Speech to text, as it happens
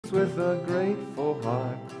with a grateful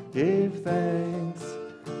heart. Give thanks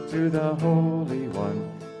to the Holy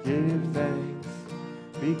One. Give thanks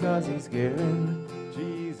because He's given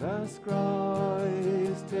Jesus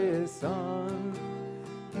Christ, His Son.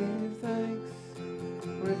 Give thanks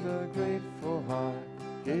with a grateful heart.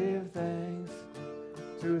 Give thanks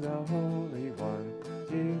to the Holy One.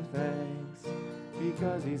 Give thanks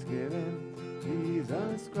because He's given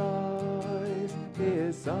Jesus Christ,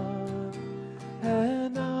 His Son.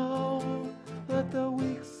 And now let the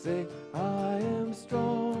weak say, I am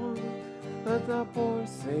strong. Let the poor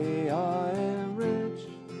say, I am rich,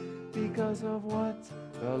 because of what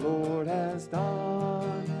the Lord has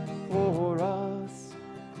done for us.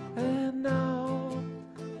 And now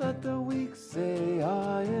let the weak say,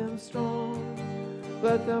 I am strong.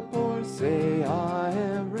 Let the poor say, I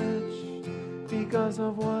am rich, because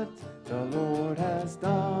of what the Lord has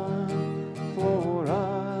done for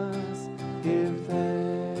us. Give thanks.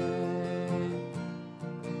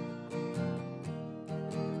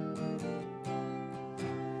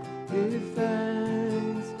 Give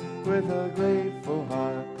thanks with a grateful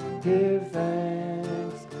heart. Give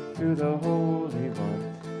thanks to the Holy One.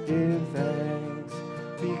 Give thanks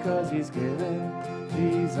because He's given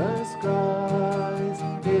Jesus Christ,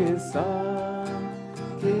 His Son.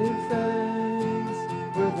 Give thanks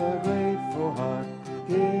with a grateful heart.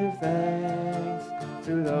 Give thanks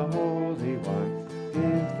to the Holy One.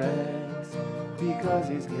 Give thanks because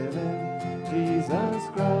He's given Jesus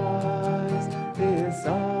Christ, His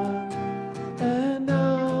Son. And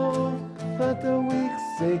now let the weak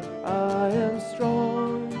say, I am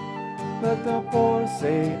strong. Let the poor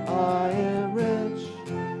say, I am rich,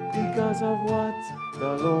 because of what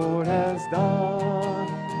the Lord has done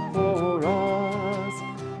for us.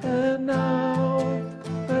 And now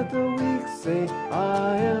let the weak say,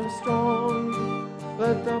 I am strong.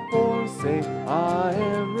 Let the poor say, I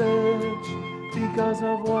am rich, because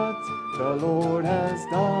of what the Lord has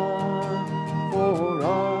done for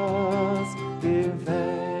us. Give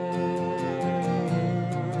thanks.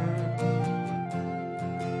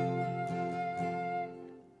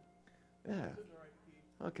 Yeah.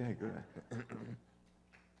 Okay, good.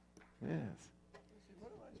 Yes.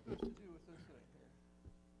 What am I supposed to do with this thing here?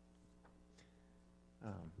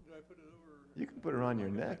 Do I put it over? You can put it around your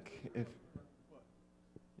neck if. What?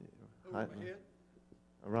 Over my head?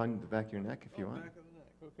 Around the back of your neck if you want. Back of the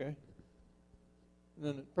neck. Okay. And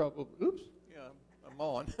then it probably. Oops. Yeah, I'm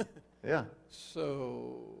on. Yeah.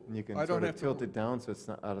 So. And you can I sort don't of tilt it down so it's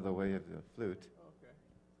not out of the way of the flute. Okay.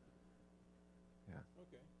 Yeah.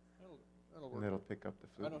 Okay. That'll work. And that'll pick up the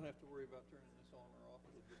flute. I don't have to worry about turning this on or off.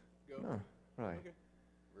 It'll just go. No, right. Okay.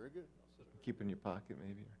 Very good. I'll set it. Keep it in your pocket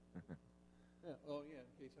maybe. Yeah. Oh yeah.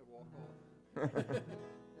 In case I walk off.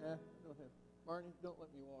 Yeah. Don't have. Marnie, don't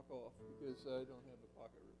let me walk off because I don't have the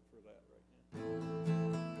pocket for that right now.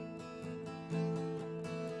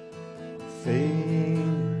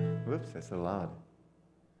 Sing. Whoops, that's so loud.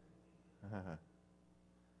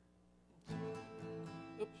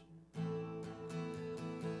 Oops.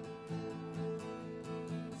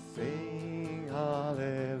 Sing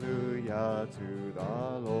hallelujah to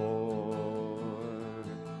the Lord.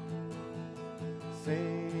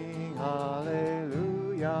 Sing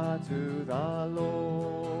hallelujah to the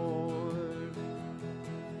Lord.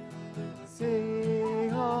 Sing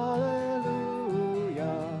hallelujah.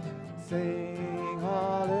 Sing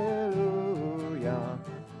hallelujah.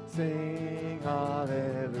 Sing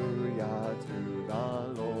hallelujah to the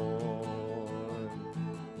Lord.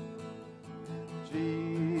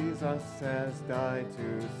 Jesus has died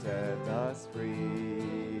to set us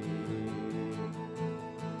free.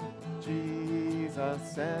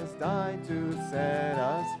 Jesus has died to set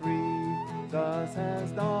us free. Jesus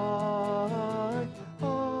has died.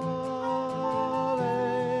 Hallelujah.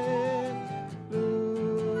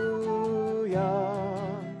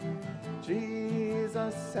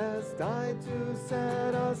 Jesus has died to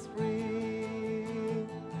set us free.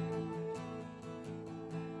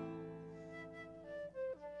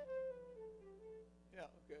 Yeah.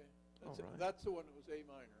 Okay. All right. That's the one that was A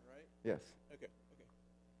minor, right? Yes. Okay. Okay.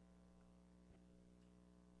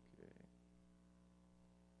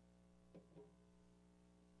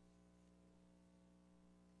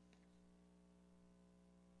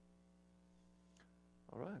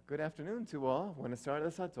 All right, good afternoon to all. Buenas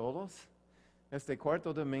tardes a todos. Este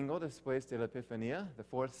cuarto domingo después de la Epifanía, the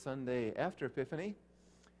fourth Sunday after Epiphany.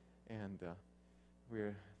 And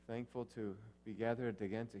we're thankful to be gathered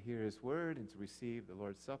again to hear His Word and to receive the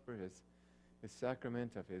Lord's Supper, His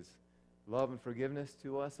sacrament of His love and forgiveness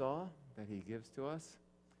to us all that He gives to us.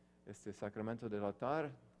 Este sacramento del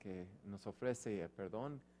altar que nos ofrece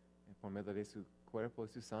perdón por medio de su cuerpo y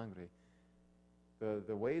su sangre.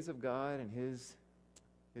 The ways of God and His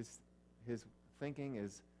thinking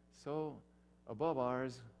is so above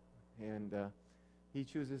ours, and He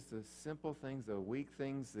chooses the simple things, the weak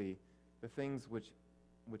things, the things which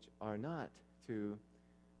are not, to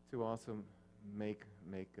also make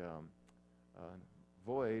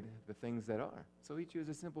void the things that are. So He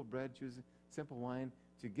chooses simple bread, chooses simple wine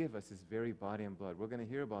to give us His very body and blood. We're going to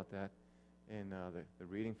hear about that in the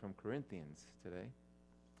reading from Corinthians today.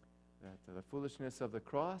 That the foolishness of the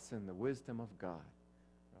cross and the wisdom of God.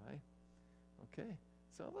 Right? Okay.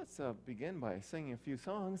 So let's begin by singing a few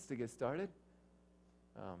songs to get started.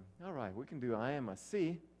 All right. We can do I Am a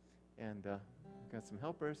Sea. And got some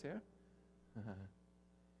helpers here.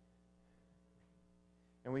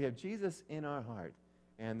 And we have Jesus in our heart.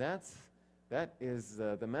 And that is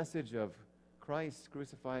the message of Christ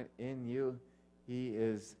crucified in you. He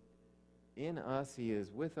is in us. He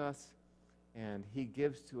is with us. And He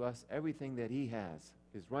gives to us everything that He has.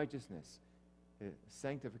 His righteousness, His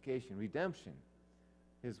sanctification, redemption,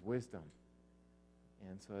 His wisdom.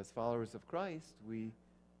 And so as followers of Christ, we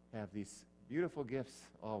have these beautiful gifts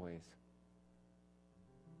always.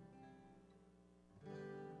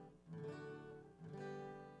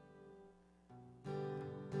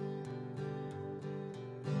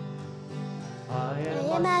 I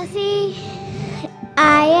am a C.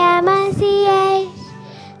 I am a CH.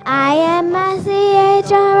 I am a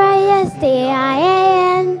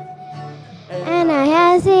CHRISTIAN. And I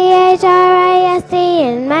have CHRIST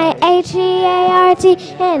in my HEART.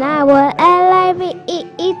 And I will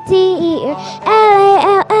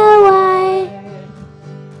LIVEETERLALLY.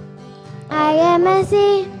 I am a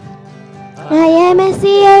C. I am a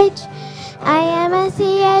CH. I am a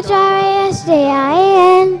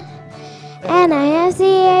CHRISTIAN. And I have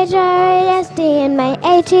CHRIST in my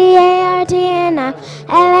HEART. And I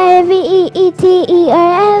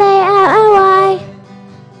LIVEETERLALLY.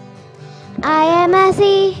 I am a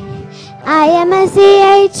C. I am a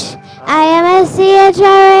CH. I am a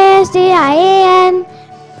CHRISTIAN.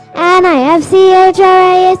 And I have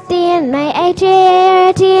CHRIST in my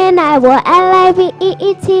HEART. And I will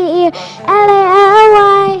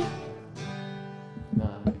LIVEETERLALLY.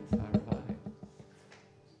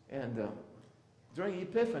 And during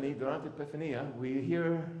Epiphany, durante Epiphania, we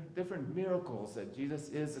hear different miracles that Jesus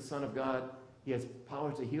is the Son of God. He has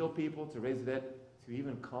power to heal people, to raise the dead, to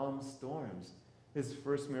even calm storms. His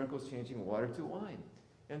first miracle is changing water to wine.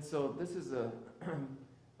 And so this is a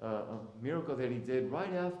miracle that He did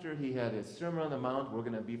right after He had His Sermon on the Mount. We're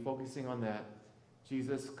going to be focusing on that.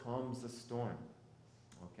 Jesus calms the storm.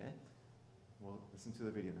 Okay? We'll listen to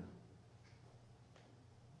the video now.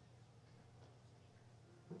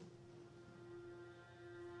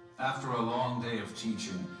 After a long day of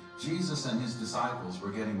teaching, Jesus and His disciples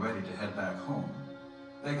were getting ready to head back home.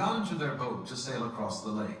 They got into their boat to sail across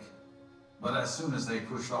the lake. But as soon as they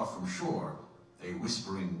pushed off from shore, a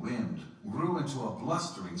whispering wind grew into a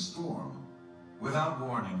blustering storm. Without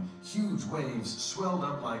warning, huge waves swelled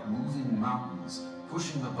up like moving mountains,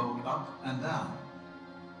 pushing the boat up and down.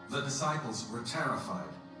 The disciples were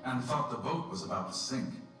terrified and thought the boat was about to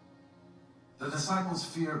sink. The disciples'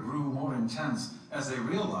 fear grew more intense as they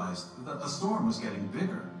realized that the storm was getting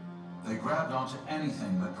bigger. They grabbed onto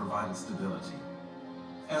anything that provided stability.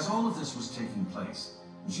 As all of this was taking place,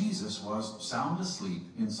 Jesus was sound asleep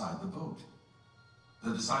inside the boat.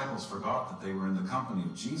 The disciples forgot that they were in the company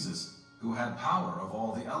of Jesus, who had power of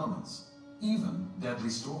all the elements, even deadly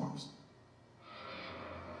storms.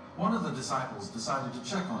 One of the disciples decided to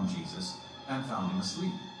check on Jesus and found him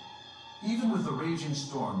asleep. Even with the raging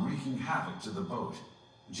storm wreaking havoc to the boat,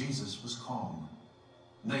 Jesus was calm.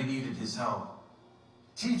 They needed His help.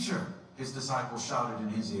 "Teacher," His disciples shouted in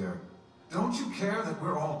His ear, "don't you care that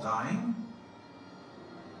we're all dying?"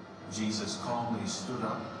 Jesus calmly stood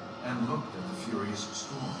up and looked at the furious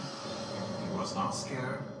storm. He was not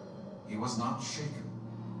scared. He was not shaken.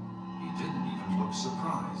 He didn't even look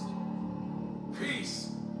surprised.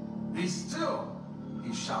 "Peace! Be still!"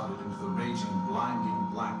 he shouted into the raging, blinding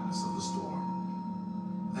blackness of the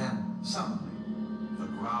storm. Then, suddenly, the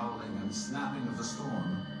growling and snapping of the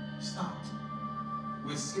storm stopped.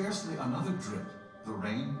 With scarcely another drip, the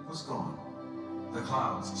rain was gone. The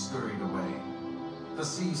clouds scurried away. The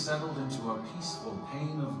sea settled into a peaceful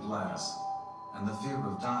pane of glass, and the fear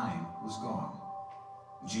of dying was gone.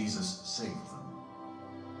 Jesus saved them.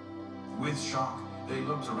 With shock, they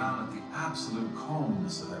looked around at the absolute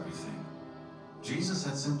calmness of everything. Jesus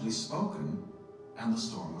had simply spoken, and the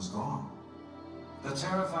storm was gone. The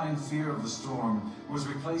terrifying fear of the storm was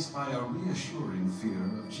replaced by a reassuring fear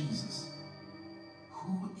of Jesus.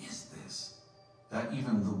 Who is this? that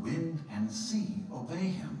even the wind and sea obey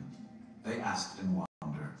him? They asked in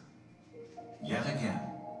wonder. Yet again,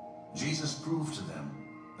 Jesus proved to them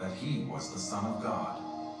that he was the Son of God,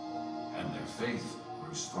 and their faith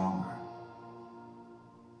grew stronger.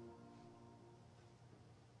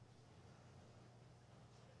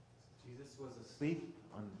 Jesus was asleep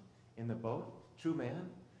in the boat, true man,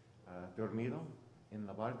 dormido in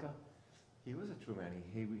la barca. He was a true man.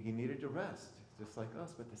 He needed to rest, just like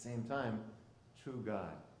us, but at the same time, true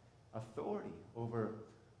God. Authority over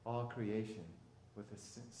all creation. With a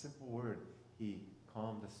simple word, he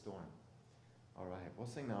calmed the storm. All right, we'll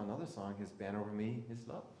sing now another song, His Banner Over Me, His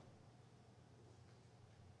Love.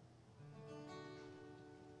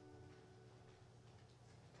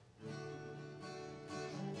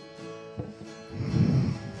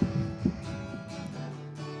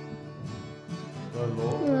 The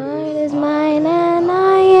Lord is mine and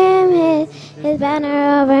I am his. His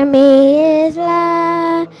banner over me is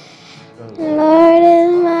love. The Lord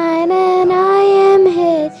is mine and I am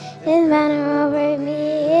his. His banner over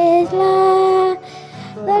me is love.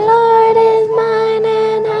 The Lord is mine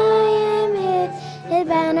and I am his. His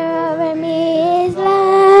banner over me is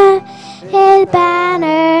love. His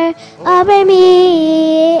banner over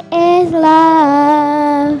me is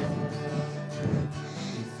love.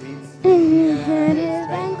 At his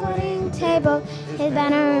banqueting table, his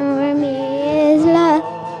banner over me is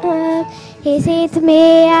love. He seats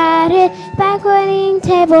me at his banqueting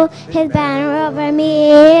table, his banner over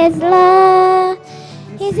me is love.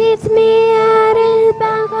 He seats me at his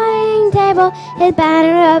banqueting table, his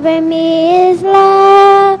banner over me is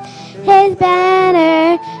love. His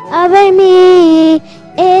banner over me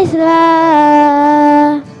is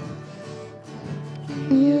love.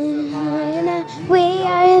 We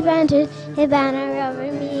are his branches, his banner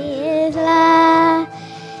over me is love.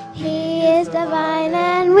 He is divine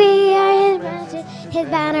and we are his branches, his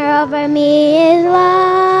banner over me is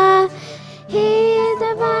love. He is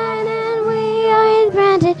divine and we are his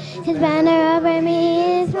branches, his banner over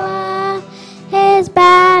me is love. His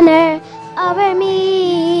banner over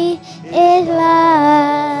me is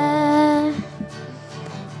love.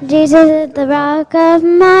 Jesus is the rock of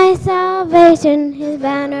my salvation, his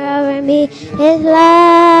banner over me is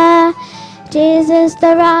love. Jesus,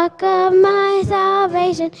 the rock of my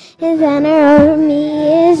salvation, his banner over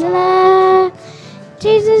me is love.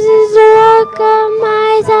 Jesus is the rock of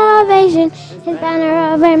my salvation, his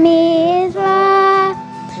banner over me is love.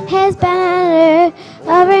 His banner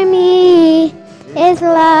over me is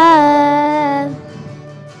love.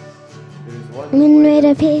 One way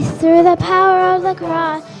to peace through the power of the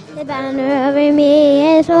cross, the banner over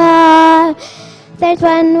me is love. There's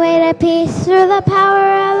one way to peace through the power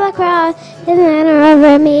of the cross, his banner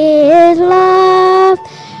over me is love.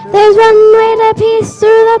 There's one way to peace through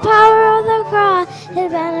the power of the cross,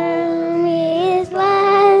 his banner over me is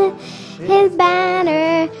love. His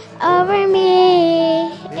banner over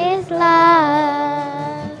me is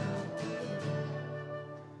love.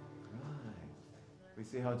 We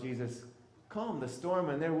see how Jesus calmed the storm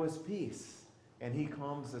and there was peace. And he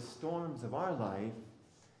calms the storms of our life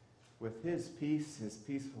with his peace, his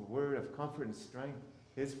peaceful word of comfort and strength.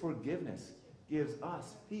 His forgiveness gives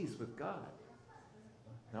us peace with God.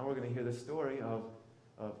 Now we're going to hear the story of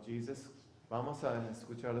Jesus. Vamos a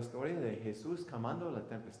escuchar la historia de Jesús calmando la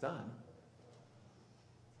tempestad.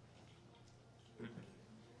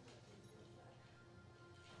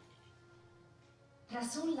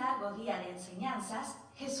 Tras un largo día de enseñanzas,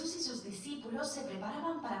 Jesús y sus discípulos se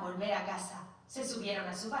preparaban para volver a casa. Se subieron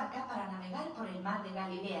a su barca para navegar por el mar de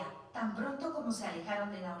Galilea. Tan pronto como se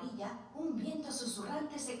alejaron de la orilla, un viento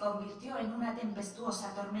susurrante se convirtió en una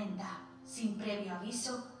tempestuosa tormenta. Sin previo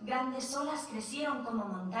aviso, grandes olas crecieron como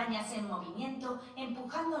montañas en movimiento,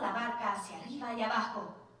 empujando la barca hacia arriba y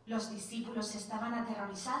abajo. Los discípulos estaban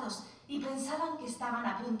aterrorizados y pensaban que estaban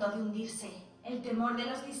a punto de hundirse. El temor de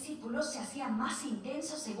los discípulos se hacía más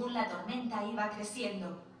intenso según la tormenta iba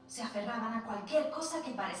creciendo. Se aferraban a cualquier cosa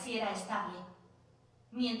que pareciera estable.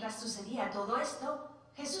 Mientras sucedía todo esto,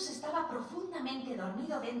 Jesús estaba profundamente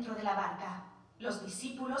dormido dentro de la barca. Los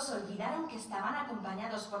discípulos olvidaron que estaban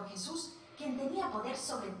acompañados por Jesús, quien tenía poder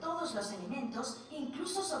sobre todos los elementos,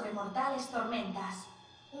 incluso sobre mortales tormentas.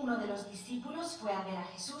 Uno de los discípulos fue a ver a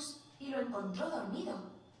Jesús y lo encontró dormido.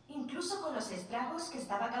 Incluso con los estragos que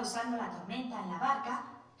estaba causando la tormenta en la barca,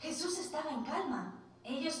 Jesús estaba en calma.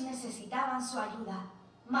 Ellos necesitaban su ayuda.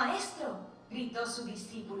 «¡Maestro!», gritó su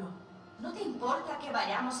discípulo. «¿No te importa que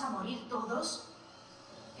vayamos a morir todos?».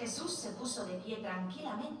 Jesús se puso de pie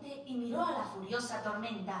tranquilamente y miró a la furiosa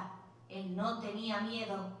tormenta. Él no tenía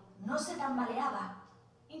miedo, no se tambaleaba,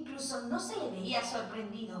 incluso no se le veía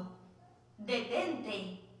sorprendido.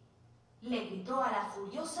 «¡Detente!», le gritó a la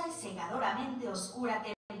furiosa y cegadoramente oscura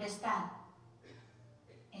tempestad.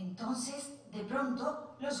 Entonces, de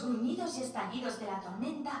pronto, los gruñidos y estallidos de la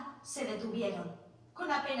tormenta se detuvieron.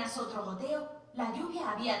 Con apenas otro goteo, la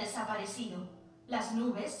lluvia había desaparecido. Las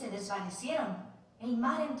nubes se desvanecieron. El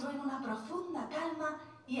mar entró en una profunda calma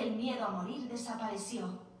y el miedo a morir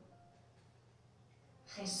desapareció.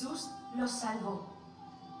 Jesús los salvó.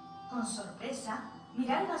 Con sorpresa,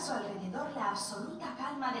 miraron a su alrededor la absoluta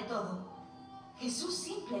calma de todo. Jesús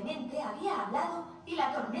simplemente había hablado y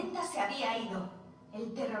la tormenta se había ido.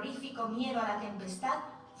 El terrorífico miedo a la tempestad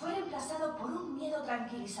fue reemplazado por un miedo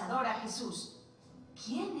tranquilizador a Jesús.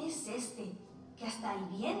 ¿Quién es este que hasta el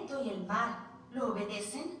viento y el mar lo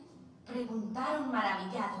obedecen? Preguntaron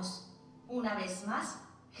maravillados. Una vez más,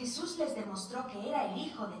 Jesús les demostró que era el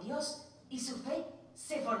Hijo de Dios y su fe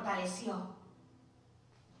se fortaleció.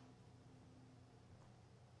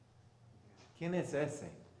 ¿Quién es ese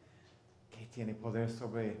que tiene poder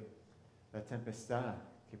sobre la tempestad,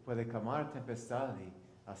 que puede calmar tempestad y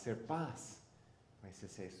hacer paz? Pues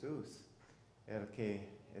es Jesús, el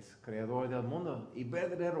que es creador del mundo y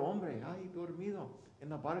verdadero hombre, ahí dormido en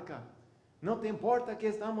la barca. ¿No te importa que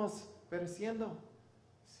estamos pereciendo?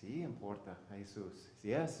 Sí importa, Jesús.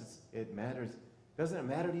 Yes, it matters. Doesn't it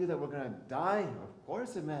matter to you that we're going to die? Of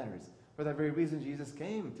course it matters. For that very reason Jesus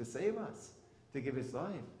came, to save us, to give his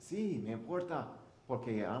life. Sí, me importa,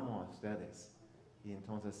 porque amo a ustedes. Y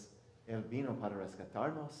entonces Él vino para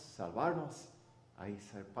rescatarnos, salvarnos, a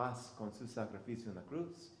hacer paz con su sacrificio en la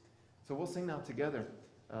cruz. So we'll sing now together.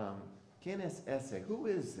 ¿Quién es ese? Who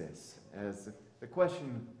is this? As the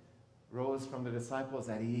question rose from the disciples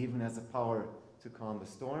that he even has the power to calm the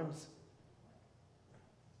storms.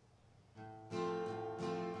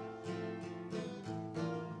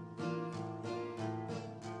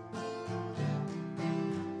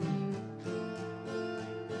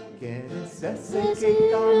 ¿Quién es ese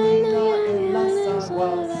que camina en las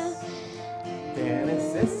aguas? ¿Quién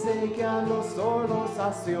es ese que a los sordos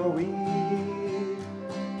hace oír?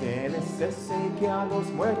 ¿Quién es ese que a los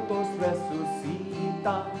muertos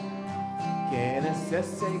resucita? ¿Quién es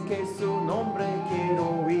ese que su nombre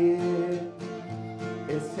quiero oír?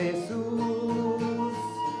 Es Jesús,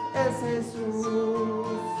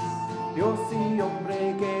 Dios y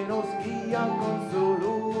hombre que nos guía con su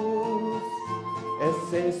luz. Es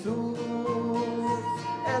Jesús,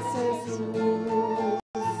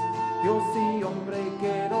 Dios y hombre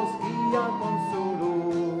que nos guía con su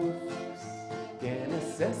luz. ¿Quién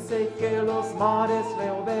es ese que los mares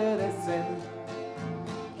le obedecen?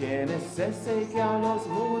 ¿Quién es ese que a los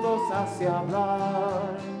mudos hace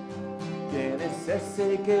hablar? ¿Quién es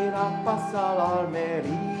ese que da paz al alma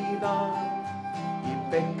herida y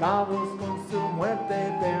pecados con su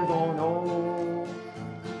muerte perdonó?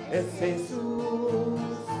 Es Jesús,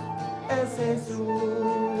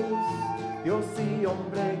 Dios y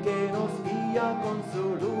hombre que nos guía con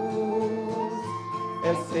su luz.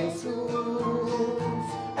 Es Jesús,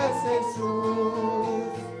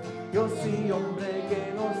 Dios y hombre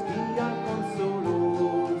que nos guía con su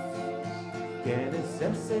luz. ¿Quién es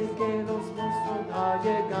ese que los nuestros ha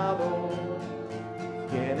llegado?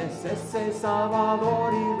 ¿Quién es ese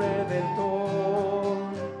Salvador y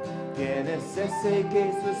Redentor? ¿Quién es ese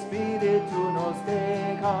que su espíritu nos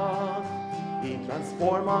deja y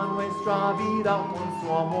transforma nuestra vida con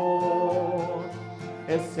su amor?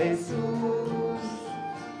 Es Jesús,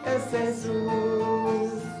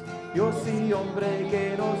 Dios y hombre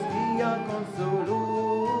que nos guía con su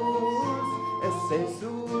luz.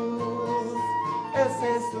 Es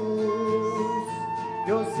Jesús,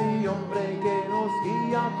 Dios y hombre que nos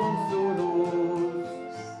guía con su luz.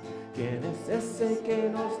 ¿Quién es ese que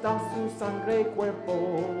nos da su sangre y cuerpo?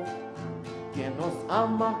 ¿Quién nos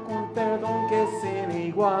ama con perdón que es sin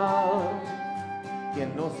igual?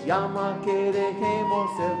 ¿Quién nos llama que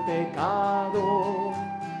dejemos el pecado?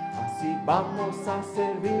 Así vamos a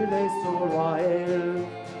servirle solo a Él.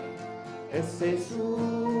 Es Jesús,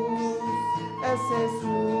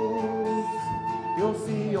 Dios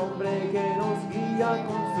y hombre que nos guía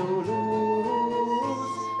con su luz.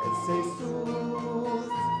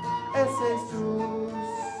 Es Jesús,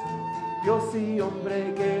 Dios y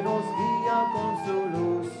hombre que nos guía con su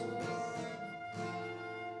luz.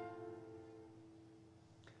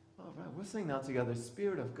 All right, we'll sing now together,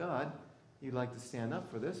 Spirit of God. You'd like to stand up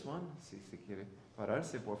for this one. Si se quiere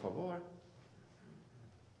pararse, por favor.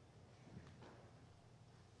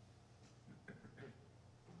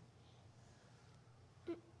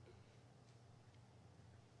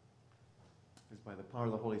 It's by the power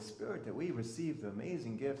of the Holy Spirit that we receive the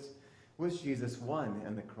amazing gifts which Jesus won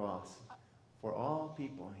on the cross for all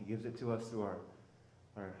people. He gives it to us through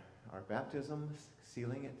our baptisms,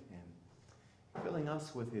 sealing it and filling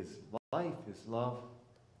us with his life, his love.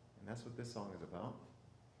 And that's what this song is about.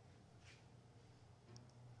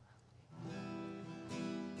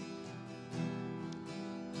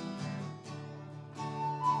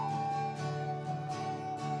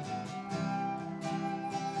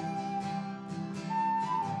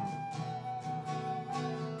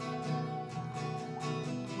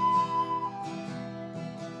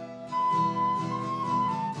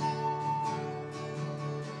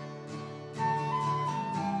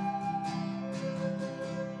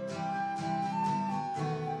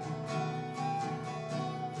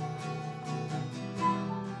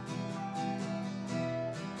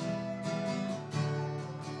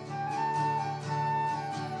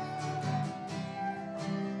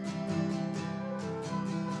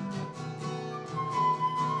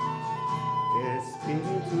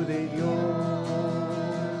 Espíritu de Dios,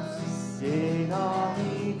 llena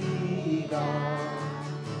mi vida,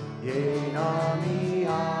 llena mi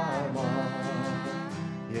alma,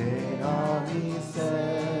 llena mi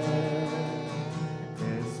ser.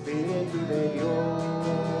 Espíritu de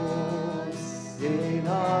Dios,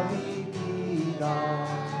 llena mi vida,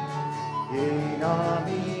 llena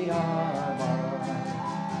mi alma,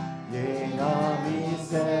 llena mi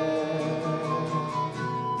ser.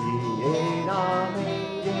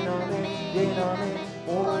 Lléname,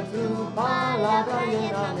 por tu palabra,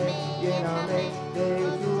 lléname de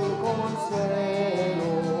tu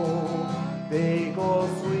consuelo, de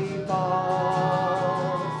gozo y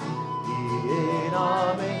paz. Y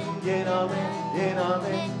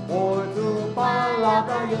lléname, por tu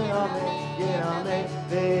palabra, lléname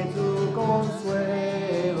de tu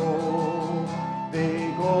consuelo, de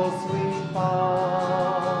gozo y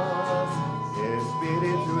paz.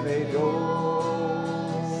 Espíritu de Dios.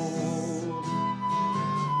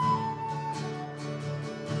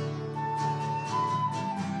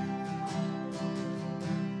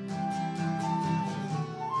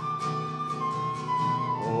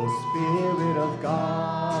 Spirit of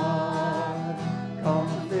God, come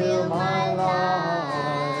fill my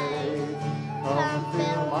life, come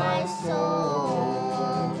fill my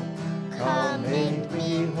soul, come make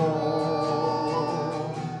me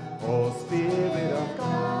whole. Oh, Spirit of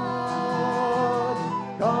God,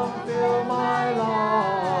 come fill my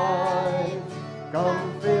life,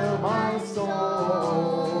 come fill my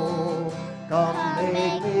soul, come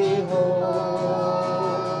make me whole.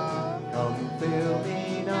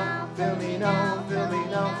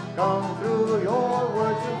 Come through your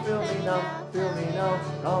word to fill me now,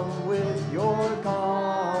 come with your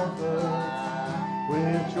comfort,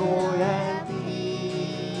 with joy and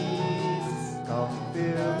peace. Come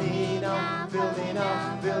fill me now,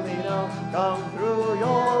 come through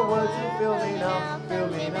your word to fill me now,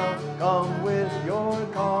 come with your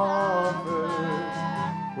comfort,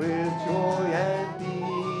 with joy and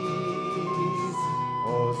peace.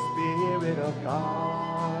 Oh, Spirit of God.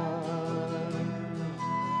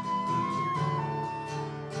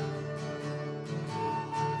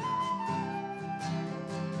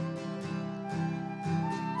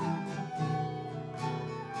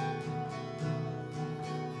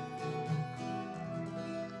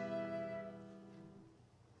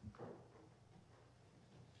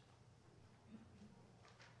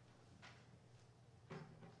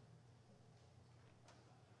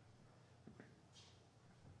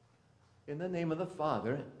 In the name of the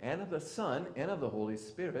Father, and of the Son, and of the Holy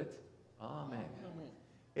Spirit. Amen. Amen.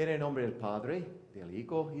 En el nombre del Padre, del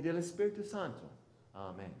Hijo, y del Espíritu Santo.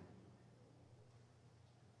 Amen.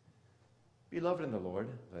 Beloved in the Lord,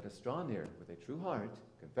 let us draw near with a true heart,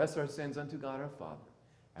 confess our sins unto God our Father,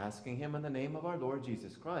 asking him in the name of our Lord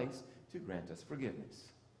Jesus Christ to grant us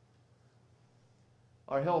forgiveness.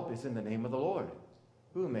 Our help is in the name of the Lord,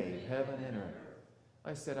 who made heaven and earth.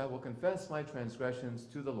 I said, I will confess my transgressions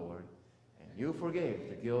to the Lord, and you forgave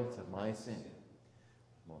the guilt of my sin.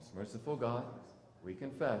 Most merciful God, we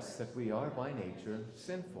confess that we are by nature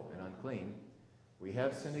sinful and unclean. We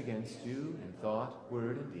have sinned against you in thought,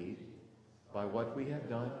 word, and deed, by what we have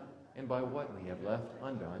done and by what we have left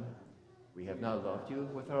undone. We have not loved you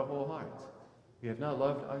with our whole heart. We have not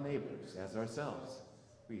loved our neighbors as ourselves.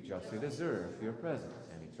 We justly deserve your present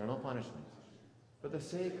and eternal punishment. For the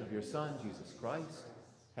sake of your Son, Jesus Christ,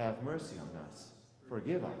 have mercy on us,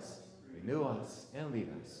 forgive us, renew us, and lead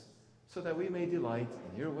us, so that we may delight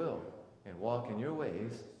in your will and walk in your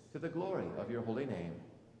ways to the glory of your holy name.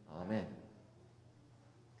 Amen.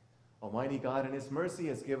 Almighty God in his mercy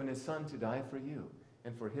has given his Son to die for you,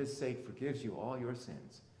 and for his sake forgives you all your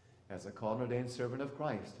sins. As a called and ordained servant of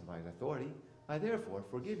Christ, and by his authority, I therefore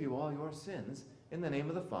forgive you all your sins in the name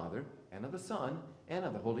of the Father, and of the Son, and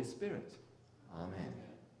of the Holy Spirit. Amen.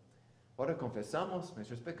 Ahora confesamos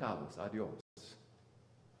nuestros pecados a Dios.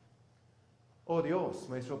 Oh Dios,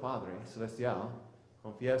 nuestro Padre Celestial,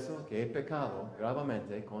 confieso que he pecado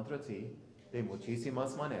gravemente contra ti de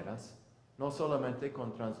muchísimas maneras, no solamente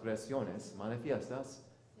con transgresiones manifiestas,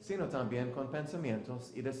 sino también con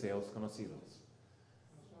pensamientos y deseos conocidos.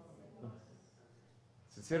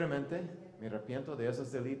 Sinceramente, me arrepiento de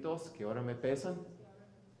esos delitos que ahora me pesan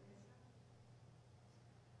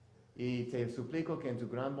y te suplico que en tu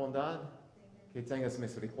gran bondad que tengas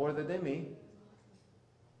misericordia de mí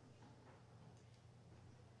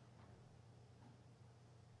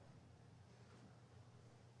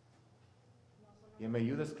y me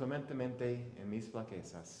ayudes clementemente en mis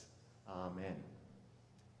flaquezas. Amén.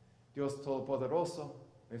 Dios Todopoderoso,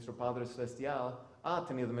 nuestro Padre Celestial, ha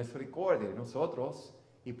tenido misericordia de nosotros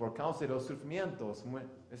y por causa de los sufrimientos,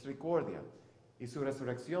 misericordia y su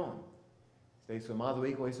resurrección de su amado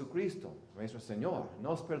Hijo Jesucristo, nuestro Señor,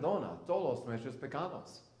 nos perdona todos nuestros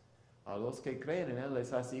pecados. A los que creen en Él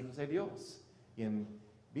les hace hijos de Dios. Y en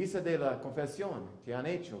vista de la confesión que han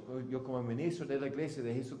hecho, yo como ministro de la Iglesia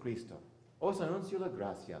de Jesucristo, os anuncio la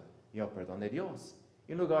gracia y el perdón de Dios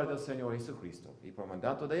en lugar del Señor Jesucristo. Y por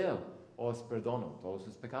mandato de Él, os perdono todos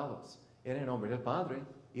sus pecados. En el nombre del Padre,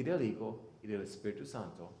 y del Hijo, y del Espíritu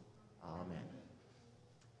Santo. Amen.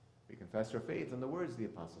 We confess our faith in the words of the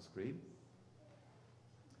Apostles' Creed.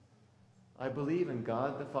 I believe in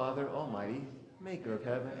God the Father Almighty, maker of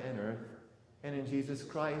heaven and earth, and in Jesus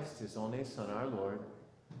Christ, his only Son, our Lord,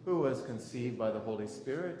 who was conceived by the Holy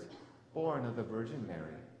Spirit, born of the Virgin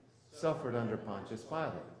Mary, suffered under Pontius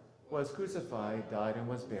Pilate, was crucified, died, and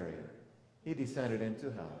was buried. He descended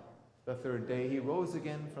into hell. The third day he rose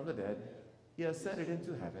again from the dead. He ascended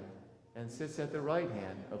into heaven, and sits at the right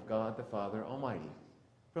hand of God the Father Almighty.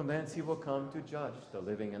 From thence he will come to judge the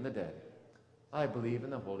living and the dead. I believe in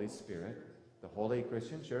the Holy Spirit, the holy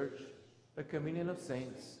Christian Church, the communion of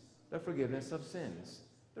saints, the forgiveness of sins,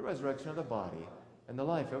 the resurrection of the body, and the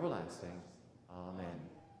life everlasting. Amen.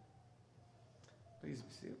 Please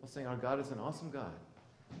be seated. We'll sing, Our God is an Awesome God.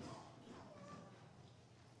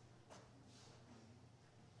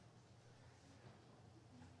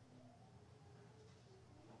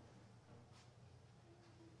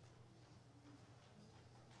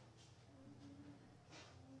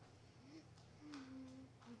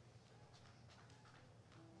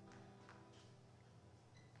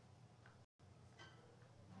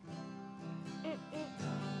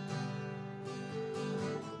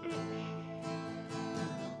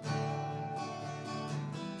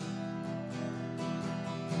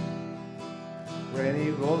 When he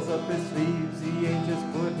rolls up his sleeves, he ain't just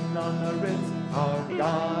putting on the ritz. Our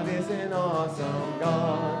God is an awesome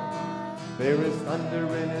God. There is thunder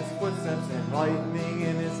in his footsteps and lightning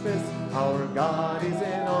in his fist. Our God is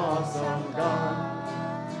an awesome God.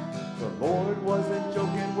 The Lord wasn't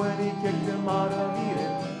joking when he kicked him out of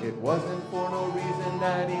Eden. It wasn't for no reason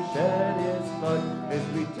that he shed his blood. His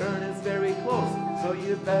return is very close, so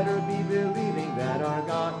you better be believing that our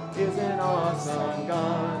God is an awesome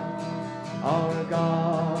God. Our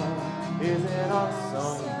God is an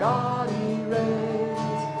awesome God. He reigns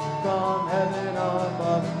from heaven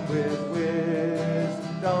above with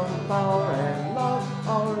wisdom, power, and love.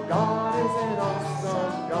 Our God is an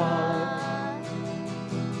awesome God.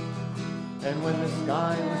 And when the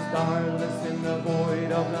sky was starless in the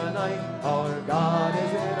void of the night, our God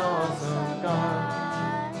is an awesome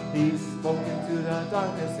God. He spoke into the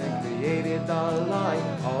darkness and created the light.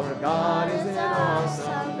 Our God is an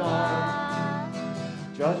awesome God.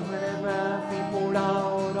 Judgment and wrath he poured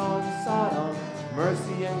out on Sodom.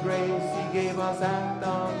 Mercy and grace he gave us at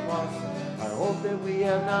the cross. I hope that we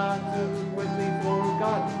have not too quickly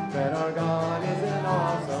forgotten that our God is an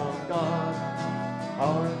awesome God.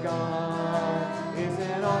 Our God is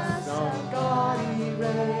an awesome God. He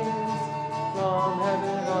reigns from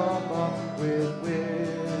heaven above with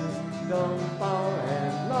wisdom, power,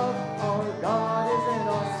 and love. Our God is an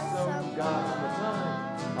awesome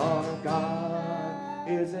God. Our God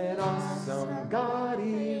is an awesome God.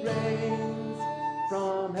 He reigns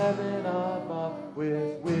from heaven above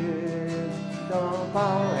with wisdom,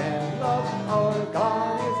 power, and love. Our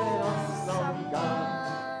God is an awesome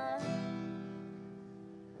God.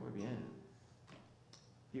 Muy bien.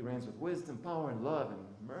 He reigns with wisdom, power, and love,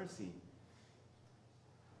 and mercy.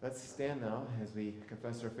 Let's stand now as we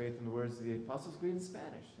confess our faith in the words of the Apostles' Creed in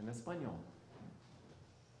Spanish, en español.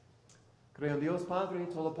 Creo en Dios Padre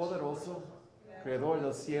Todopoderoso, Creador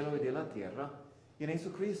del cielo y de la tierra, y en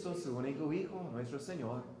Jesucristo, su único Hijo, nuestro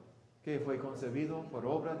Señor, que fue concebido por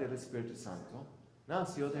obra del Espíritu Santo,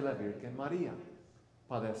 nació de la Virgen María,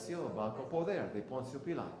 padeció bajo poder de Poncio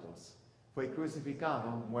Pilatos, fue crucificado,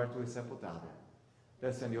 muerto y sepultado,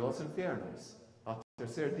 descendió a los infiernos, al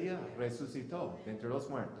tercer día resucitó de entre los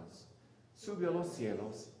muertos, subió a los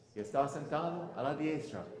cielos y está sentado a la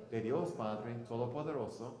diestra de Dios Padre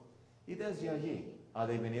Todopoderoso, y desde allí ha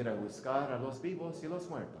de venir a buscar a los vivos y los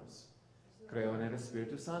muertos. Creo en el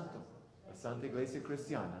Espíritu Santo, la Santa Iglesia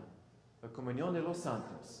Cristiana, la comunión de los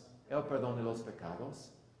santos, el perdón de los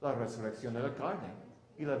pecados, la resurrección de la carne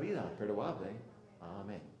y la vida perdurable.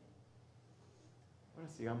 Amén. Ahora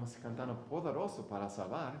sigamos cantando Poderoso para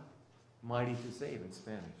Salvar, Mighty to Save in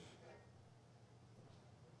Spanish.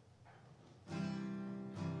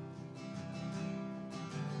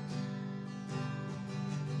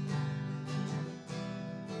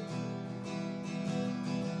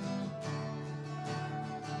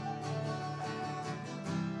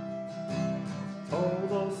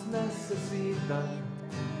 Todos necesitan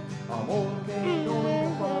amor que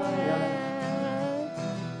nunca falla,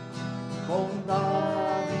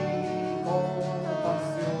 bondad y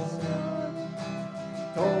compasión.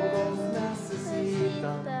 Todos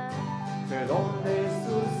necesitan perdón de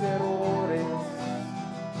sus errores.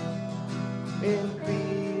 En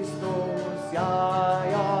Cristo se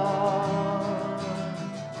halla.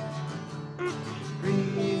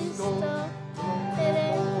 Cristo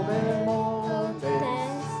mueve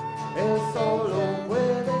montes, Él solo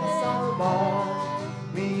puede salvar.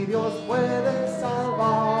 Mi Dios puede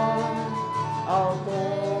salvar,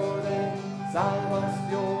 autor de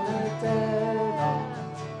salvación eterna.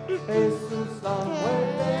 Jesús la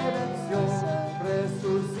muerte venció,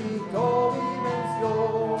 resucitó y venció.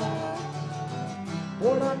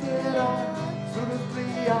 Por la tierra su luz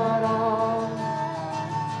brillará.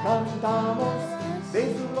 Cantamos de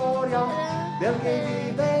su gloria, del que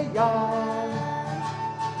vive ya.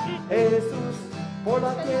 Jesús por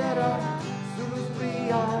la tierra su luz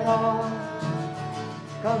brillará.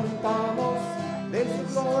 Cantamos de su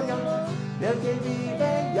gloria, del que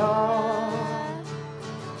vive ya.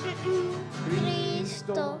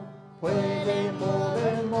 Cristo puede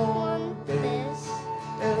mover montes,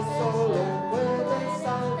 Él solo puede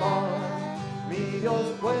salvar. Mi Dios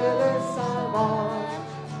puede salvar,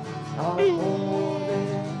 amor de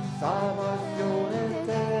salvación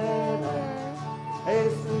eterna.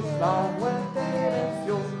 Jesús la muerte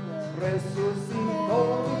venció, resucitó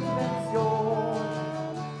y venció.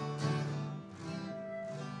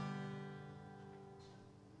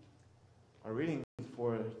 Our reading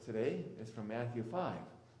for today is from Matthew 5.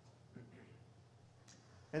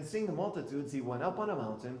 And seeing the multitudes, he went up on a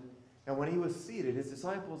mountain, and when he was seated, his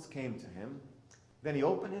disciples came to him. Then he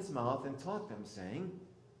opened his mouth and taught them, saying,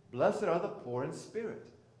 Blessed are the poor in spirit,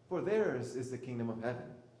 for theirs is the kingdom of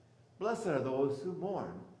heaven. Blessed are those who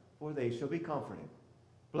mourn, for they shall be comforted.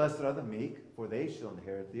 Blessed are the meek, for they shall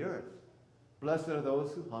inherit the earth. Blessed are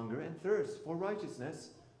those who hunger and thirst for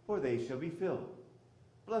righteousness, for they shall be filled.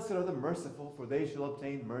 Blessed are the merciful, for they shall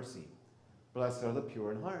obtain mercy. Blessed are the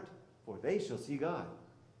pure in heart, for they shall see God.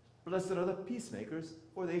 Blessed are the peacemakers,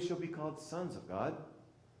 for they shall be called sons of God.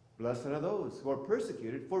 Blessed are those who are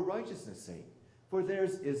persecuted for righteousness' sake, for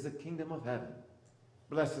theirs is the kingdom of heaven.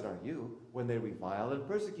 Blessed are you when they revile and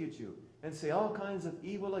persecute you, and say all kinds of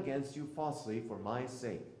evil against you falsely for my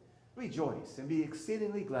sake. Rejoice and be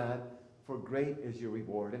exceedingly glad, for great is your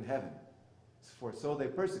reward in heaven. For so they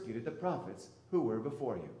persecuted the prophets who were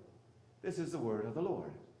before you. This is the word of the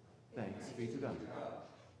Lord. Thanks be to God.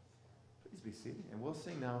 Please be seated, and we'll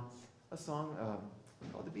sing now a song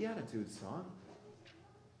called the Beatitudes Song.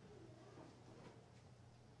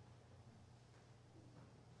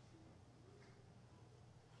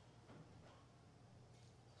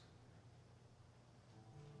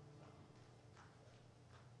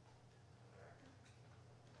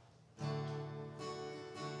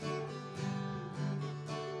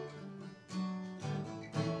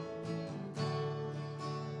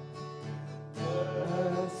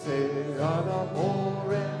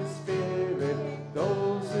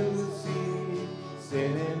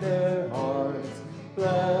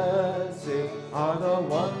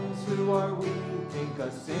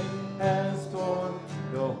 Sin has torn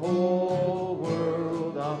the whole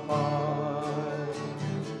world apart.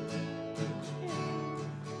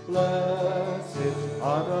 Blessed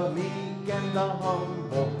are the meek and the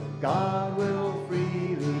humble, God will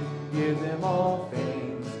freely give them all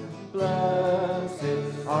things.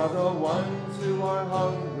 Blessed are the ones who are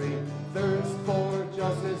hungry, thirst for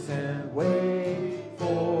justice, and wait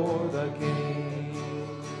for the King.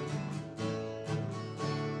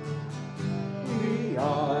 We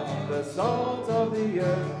are the salt of the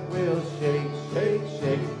earth. We'll shake, shake,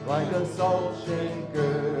 shake like a salt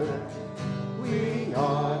shaker. We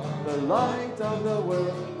are the light of the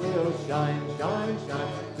world. We'll shine, shine, shine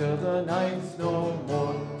till the night's no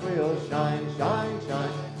more. We'll shine, shine,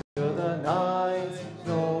 shine till the night's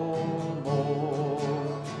no more.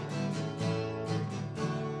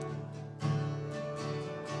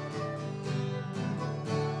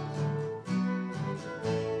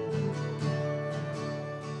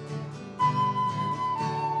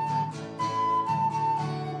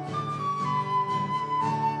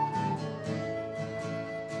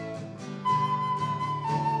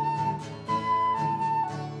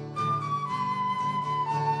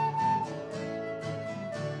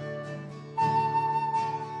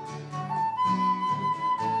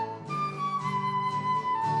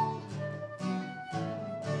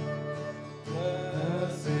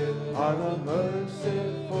 Are the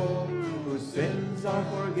merciful, whose sins are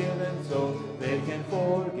forgiven so they can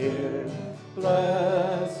forgive.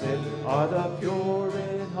 Blessed are the pure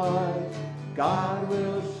in heart, God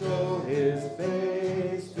will show his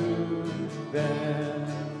face to them.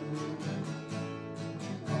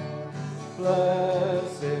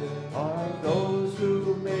 Blessed are those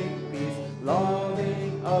who make peace,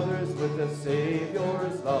 loving others with the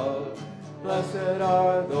Savior's love. Blessed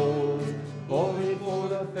are those born for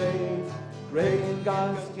the faith, great in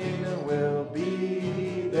God's kingdom will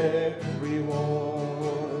be their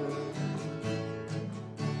reward.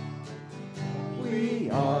 We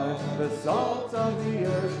are the salt of the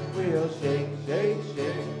earth, we'll shake, shake,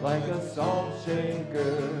 shake like a salt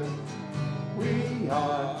shaker. We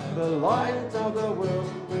are the light of the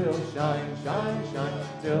world, we'll shine, shine, shine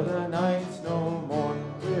till the night's no more.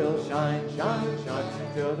 We'll shine, shine,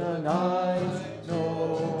 shine till the night's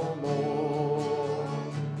no more.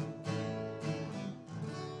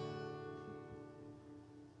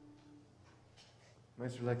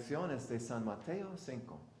 Nuestra lección es de San Mateo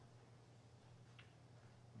 5.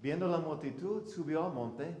 Viendo la multitud, subió al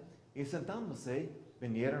monte y sentándose,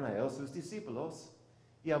 vinieron a él sus discípulos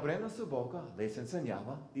y abriendo su boca les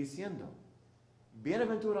enseñaba, diciendo: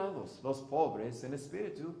 Bienaventurados los pobres en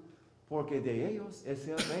espíritu, porque de ellos es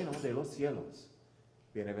el reino de los cielos.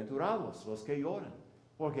 Bienaventurados los que lloran,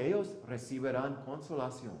 porque ellos recibirán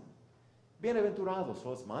consolación. Bienaventurados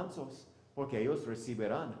los mansos, porque ellos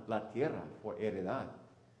recibirán la tierra por heredad.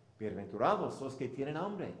 Bienaventurados los que tienen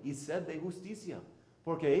hambre y sed de justicia,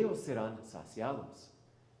 porque ellos serán saciados.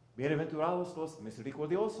 Bienaventurados los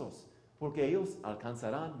misericordiosos, porque ellos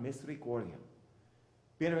alcanzarán misericordia.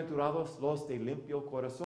 Bienaventurados los de limpio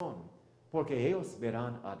corazón, porque ellos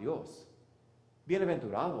verán a Dios.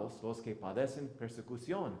 Bienaventurados los que padecen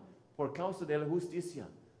persecución por causa de la justicia,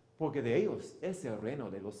 porque de ellos es el reino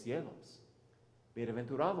de los cielos.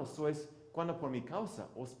 Bienaventurados sois cuando por mi causa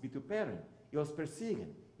os vituperen y os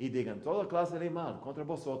persiguen y digan toda clase de mal contra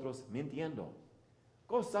vosotros mintiendo.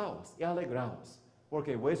 Gozaos y alegraos,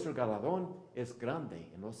 porque vuestro galardón es grande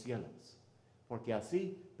en los cielos. Porque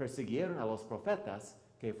así persiguieron a los profetas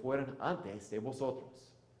que fueron antes de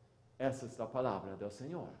vosotros. Esa es la palabra del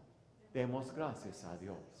Señor. Demos gracias a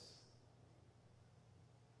Dios.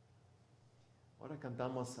 Ahora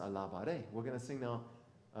cantamos Alabaré. We're going to sing now,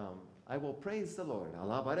 I will praise the Lord,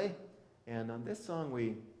 Alabaré. And on this song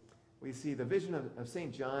we see the vision of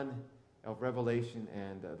St. John of Revelation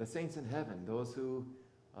and the saints in heaven, those who,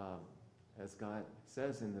 as God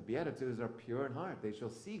says in the Beatitudes, are pure in heart. They shall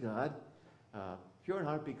see God, pure in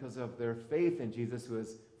heart because of their faith in Jesus, who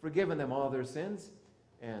has forgiven them all their sins.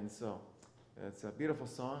 And so it's a beautiful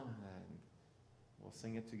song, and we'll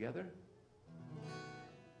sing it together.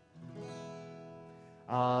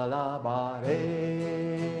 Alabaré,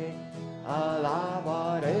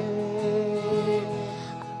 alabaré.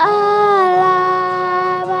 Alabaré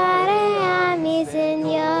a mi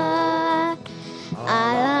Señor,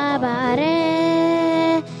 alabaré,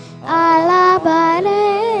 alabaré,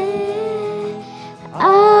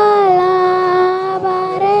 alabaré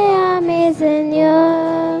a mi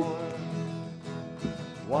Señor.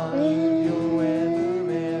 Juan vio el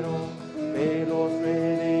número de los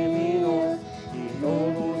redimidos y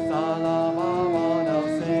todos alababan al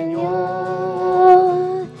Señor.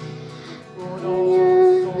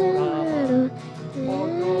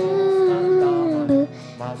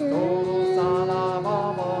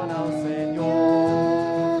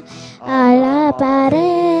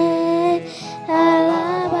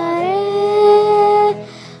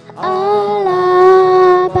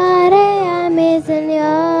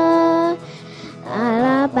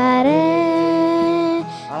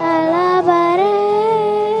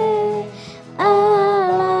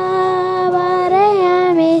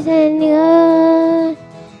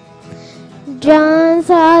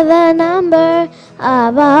 the number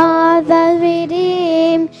of all that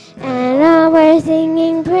redeemed, and now we're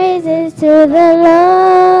singing praises to the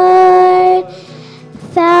Lord.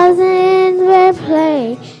 Thousands were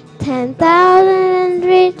playing, 10,000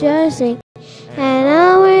 rejoicing, and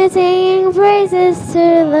now we're singing praises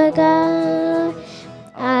to the God.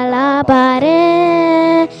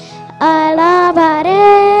 Alabare, alabare,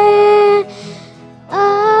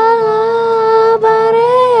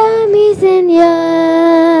 alabaré a mi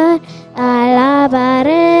Señor.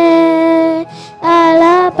 Alabaré,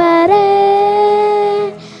 alabaré,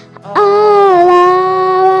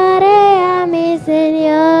 alabaré a mi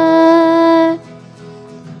Señor.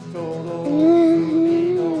 Todos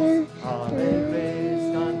unidos,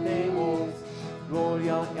 alegres cantemos,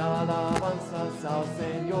 gloria y alabanzas al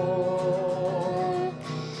Señor.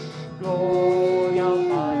 Gloria al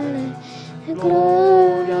Padre,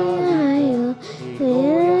 gloria al Hijo, y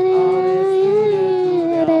gloria al Espíritu.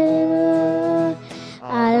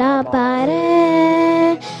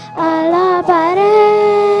 Alabaré,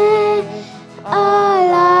 alabaré,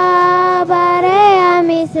 alabaré a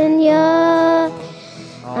mi Señor.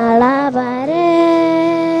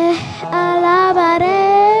 Alabaré,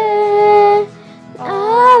 alabaré,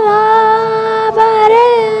 alabaré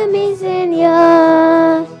a mi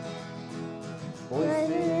Señor.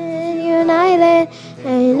 United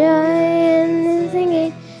and join in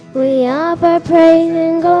singing, we offer praise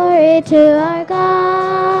and glory to our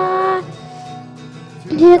God.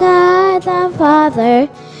 To God the Father,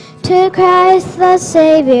 to Christ the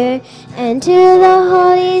Savior, and to the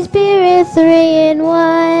Holy Spirit, three in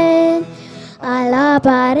one.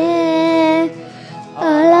 Alabaré,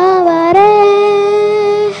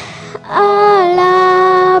 alabaré,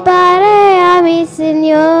 alabaré a mi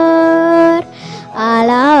Señor.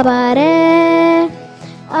 Alabaré,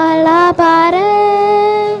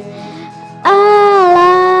 alabaré,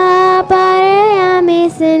 alabaré a mi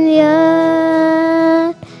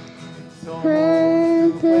Señor.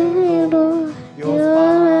 Dios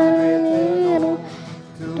Padre eterno,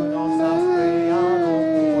 tú nos has creado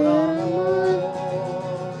por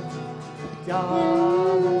amor. Te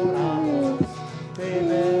adoramos, te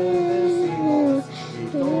bendecimos y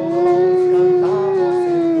todos cantamos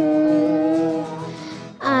en tu honor.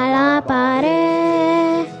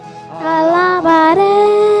 Alabaré, alabaré,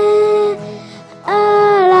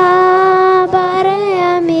 alabaré a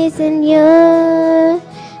mi Señor.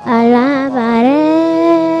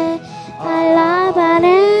 Alabaré,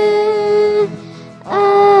 alabaré,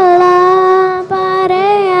 alabaré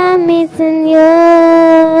a mi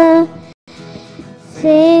Señor.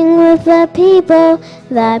 Sing with the people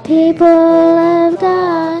of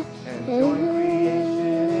God, and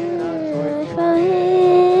for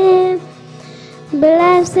Him.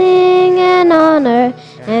 Blessing and honor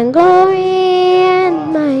and glory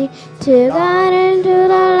and might to God and to the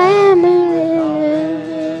Lamb.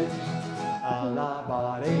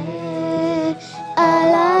 Alabaré,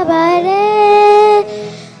 Alabaré,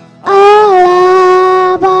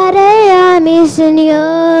 alabaré a mi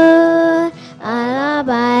Señor.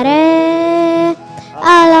 Alabaré,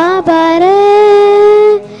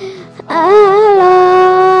 alabaré,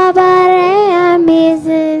 alabaré a mi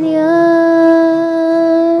Señor.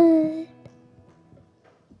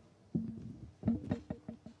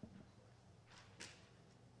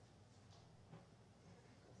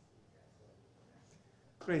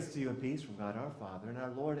 grace to you and peace from God our Father and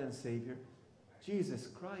our Lord and Savior, Jesus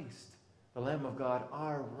Christ, the Lamb of God,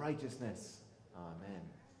 our righteousness. Amen.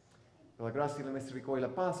 Por la gracia y la misericordia y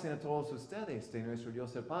la paz en a todos ustedes, de nuestro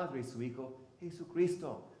Dios el Padre y su Hijo,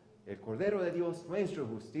 Jesucristo, el Cordero de Dios, nuestra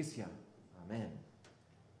justicia. Amen.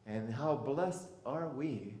 And how blessed are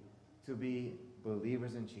we to be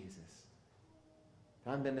believers in Jesus.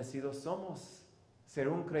 Tan bendecidos somos ser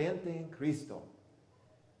un creyente en Cristo.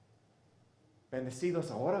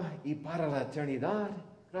 Bendecidos ahora y para la eternidad,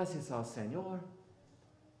 gracias al Señor.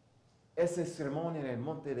 Ese sermón en el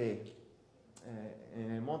monte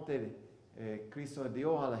Cristo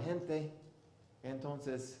dio a la gente,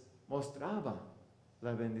 entonces mostraba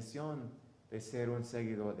la bendición de ser un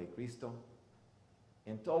seguidor de Cristo.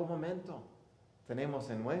 En todo momento tenemos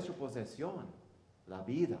en nuestra posesión la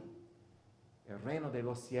vida, el reino de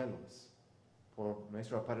los cielos, por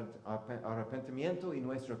nuestro arrepentimiento y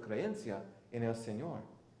nuestra creencia en el Señor.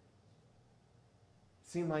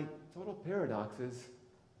 Seem like total paradoxes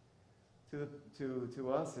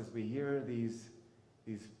to us as we hear these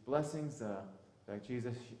blessings that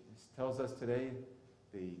Jesus tells us today,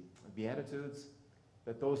 the Beatitudes,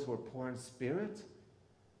 that those who are poor in spirit,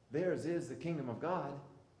 theirs is the kingdom of God,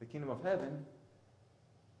 the kingdom of heaven,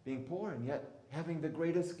 being poor and yet having the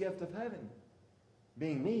greatest gift of heaven,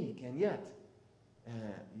 being meek, and yet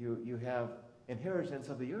you have inheritance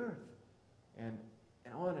of the earth. And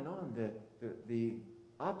on and on, the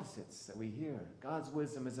opposites that we hear. God's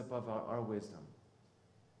wisdom is above our wisdom.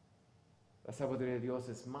 La sabiduría de Dios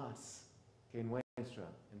es más que nuestro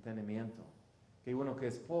entendimiento. Que uno que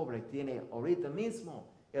es pobre tiene ahorita mismo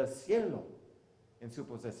el cielo en su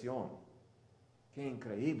posesión. Qué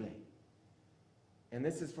increíble. And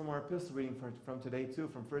this is from our epistle reading from today too,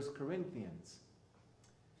 from 1 Corinthians.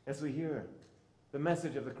 As we hear, the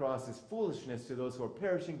message of the cross is foolishness to those who are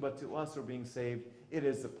perishing, but to us who are being saved, it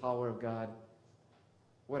is the power of God.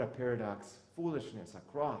 What a paradox. Foolishness, a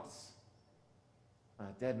cross, a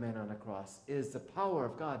dead man on a cross, is the power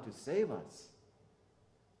of God to save us.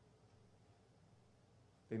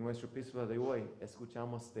 De nuestro epistola de hoy,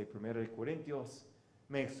 escuchamos de 1 Corintios.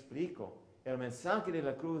 Me explico. El mensaje de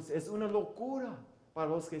la cruz es una locura para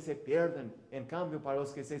los que se pierden. En cambio, para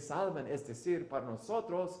los que se salvan, es decir, para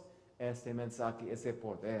nosotros, este mensaje es el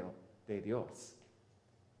poder de Dios.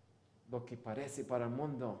 Lo que parece para el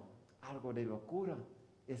mundo algo de locura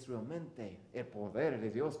es realmente el poder de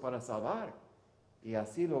Dios para salvar. Y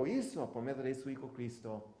así lo hizo por medio de su Hijo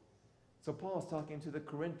Cristo. So Paul is talking to the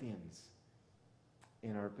Corinthians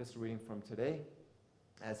in our epistle reading from today,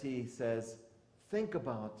 as he says, think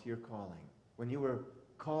about your calling. When you were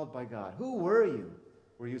called by God, who were you?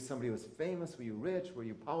 Were you somebody who was famous? Were you rich? Were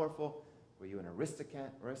you powerful? Were you an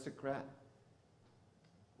aristocrat?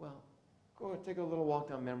 Well, go take a little walk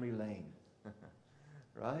down memory lane,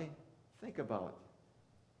 right? Think about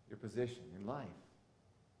your position in life.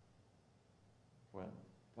 Well,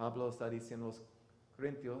 Pablo está diciendo a los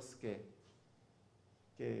Corintios que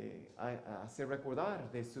hace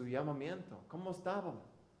recordar de su llamamiento, cómo estaba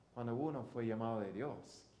cuando uno fue llamado de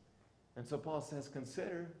Dios. And so Paul says,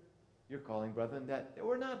 consider your calling, brethren, that there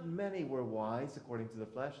were not many were wise according to the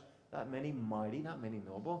flesh, not many mighty, not many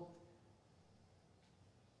noble.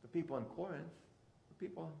 The people in Corinth,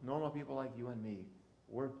 normal people like you and me,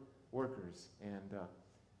 workers, and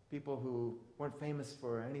people who weren't famous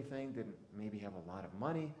for anything, didn't maybe have a lot of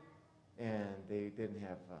money, and they didn't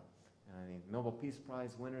have any Nobel Peace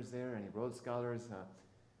Prize winners there, any Rhodes Scholars.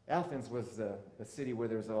 Athens was the city where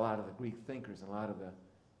there was a lot of the Greek thinkers and a lot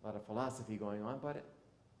of philosophy going on,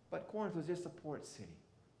 but Corinth was just a port city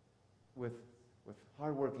with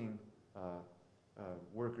hardworking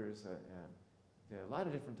workers, there are a lot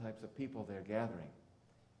of different types of people there gathering.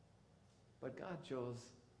 But God chose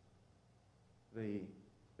the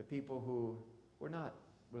people who were not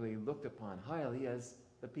really looked upon highly as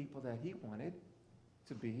the people that he wanted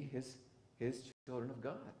to be his children of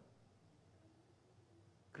God.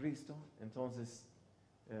 Cristo, entonces,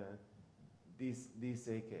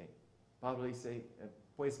 dice que, Pablo dice,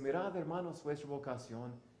 pues mirad, hermanos, vuestra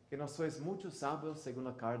vocación, que no sois muchos sabios según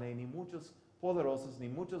la carne, ni muchos poderosos, ni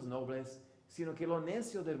muchos nobles, sino que lo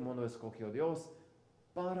necio del mundo escogió Dios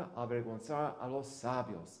para avergonzar a los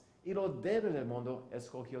sabios, y lo débil del mundo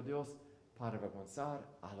escogió Dios para avergonzar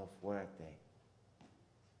a lo fuerte.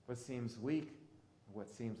 What seems weak, what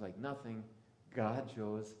seems like nothing, God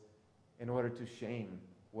chose in order to shame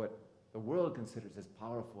what the world considers as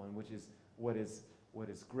powerful and which is what is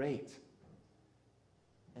great.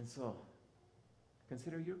 And so,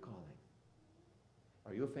 consider your calling.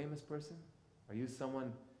 Are you a famous person? Are you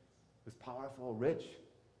someone who's powerful, rich?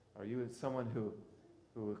 Are you someone who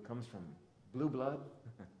comes from blue blood?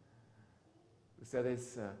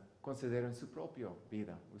 Ustedes consideran su propia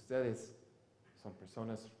vida. Ustedes son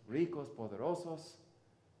personas ricos, poderosos,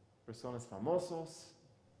 personas famosos,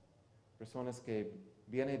 personas que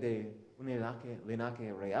vienen de un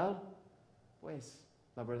linaje real. Pues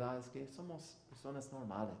la verdad es que somos personas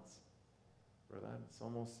normales, ¿verdad?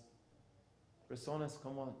 Somos personas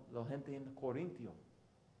como la gente en Corintio.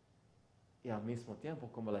 Y al mismo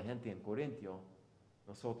tiempo, como la gente en Corintio,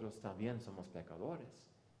 nosotros también somos pecadores.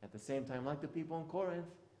 At the same time, like the people in Corinth,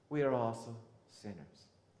 we are also sinners.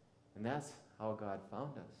 And that's how God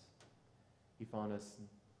found us. He found us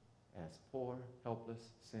as poor,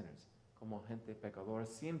 helpless sinners, como gente pecadora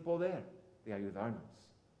sin poder de ayudarnos.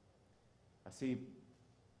 Así,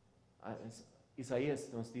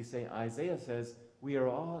 Isaías nos dice, Isaiah says, we are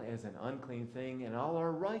all as an unclean thing, and all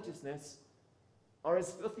our righteousness are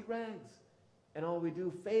as filthy rags. And all we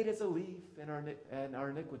do fade as a leaf, and our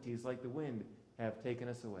iniquities, like the wind, have taken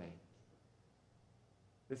us away.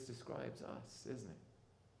 This describes us, isn't it?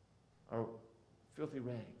 Our filthy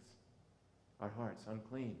rags, our hearts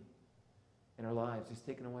unclean, and our lives just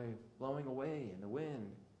taken away, blowing away in the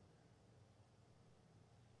wind.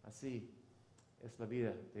 Así es la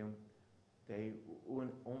vida de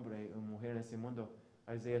un hombre y una mujer en este mundo.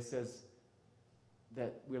 Isaiah says,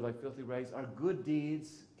 that we're like filthy rags. Our good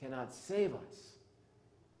deeds cannot save us.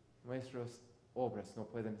 Nuestras obras no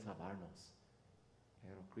pueden salvarnos.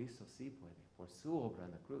 Pero Cristo sí puede, por su obra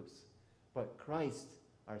en la cruz. But Christ,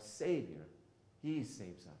 our Savior, He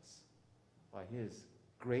saves us by His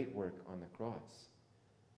great work on the cross.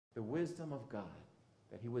 The wisdom of God,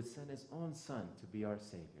 that He would send His own Son to be our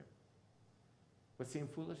Savior. What seemed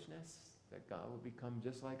foolishness, that God would become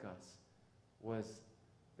just like us, was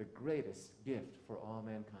the greatest gift for all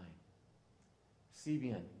mankind. Si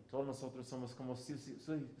bien todos nosotros somos como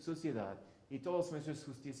suciedad y todas nuestras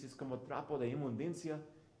justicias como trapo de inmundicia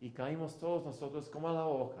y caímos todos nosotros como a la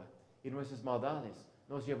hoja y nuestras maldades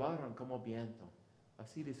nos llevaron como viento.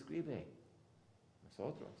 Así describe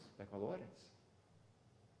nosotros, pecadores.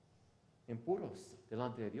 Impuros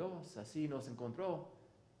delante de Dios, así nos encontró.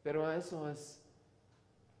 Pero eso es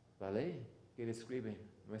la ley que describe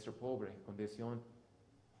nuestra pobre condición.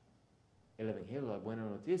 El Evangelio, la buena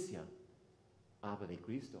noticia, habla de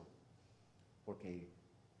Cristo. Porque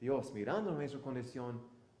Dios, mirando nuestra condición,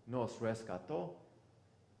 nos rescató.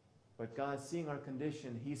 But God, seeing our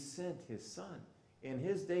condition, He sent His Son. In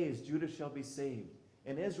His days, Judah shall be saved,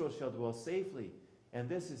 and Israel shall dwell safely. And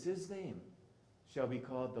this is His name, shall be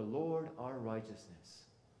called the Lord our righteousness.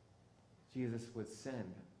 Jesus would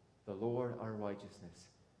send the Lord our righteousness.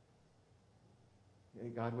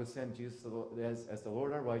 God would send Jesus as the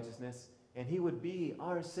Lord our righteousness, and He would be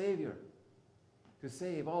our Savior to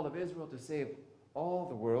save all of Israel, to save all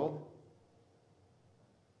the world.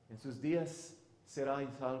 En sus días será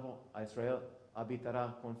salvo a Israel,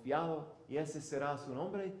 habitará confiado, y ese será su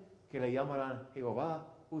nombre, que le llamarán Jehová,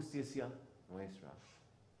 justicia nuestra.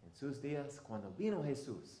 En sus días, cuando vino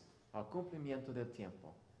Jesús al cumplimiento del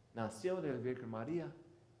tiempo, nació de la Virgen María,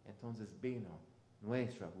 entonces vino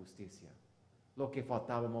nuestra justicia. Lo que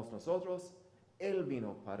faltábamos nosotros, Él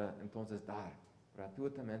vino para entonces dar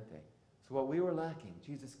gratuitamente. So what we were lacking,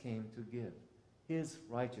 Jesus came to give His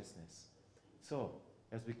righteousness. So,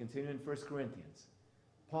 as we continue in 1 Corinthians,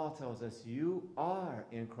 Paul tells us, you are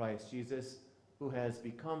in Christ Jesus, who has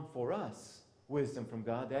become for us wisdom from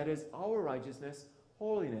God. That is our righteousness,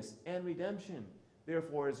 holiness, and redemption.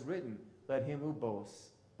 Therefore is written, let him who boasts,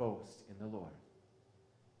 boast in the Lord.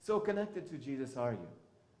 So connected to Jesus are you,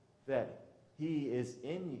 that He is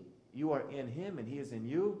in you, you are in Him, and He is in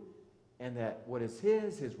you, and that what is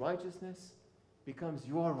His righteousness, becomes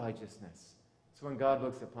your righteousness. So when God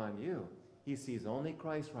looks upon you, He sees only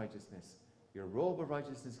Christ's righteousness, your robe of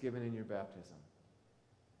righteousness given in your baptism.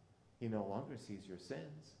 He no longer sees your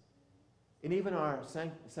sins. And even our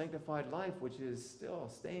sanctified life, which is still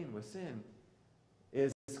stained with sin,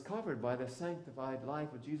 is covered by the sanctified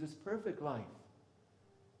life of Jesus' perfect life.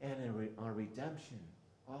 And in our redemption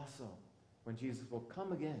also, when Jesus will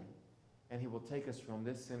come again, and He will take us from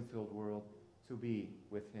this sin-filled world to be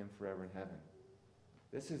with Him forever in heaven.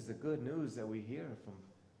 This is the good news that we hear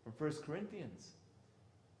from 1 Corinthians.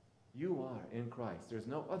 You are in Christ. There's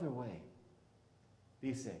no other way.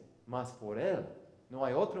 Dice, mas por Él no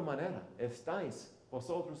hay otra manera. Estáis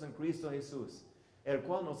vosotros en Cristo Jesús, el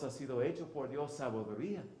cual nos ha sido hecho por Dios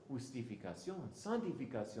sabiduría, justificación,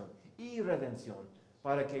 santificación y redención,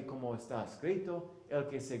 para que, como está escrito, el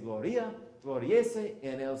que se gloría, gloriese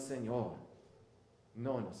en el Señor.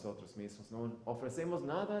 No nosotros mismos, no ofrecemos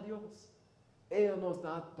nada a Dios. Él nos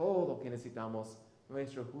da todo lo que necesitamos,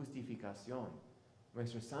 nuestra justificación,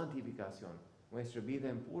 nuestra santificación, nuestra vida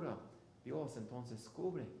en pura. Dios entonces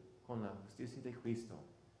cubre con la justicia de Cristo.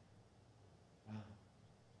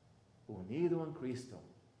 Unido en Cristo,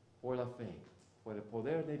 por la fe, por el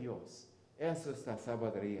poder de Dios. Eso es la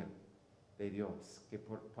sabiduría de Dios, que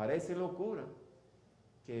parece locura,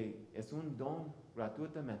 que es un don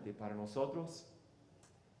gratuitamente para nosotros.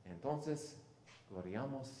 Entonces,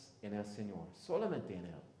 gloriamos en el Señor, solamente en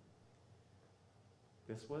Él.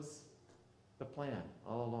 This was the plan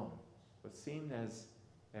all along. What seemed as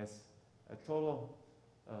a total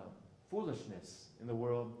foolishness in the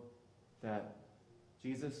world, that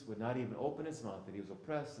Jesus would not even open His mouth, that He was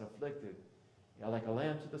oppressed and afflicted, like a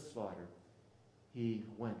lamb to the slaughter. He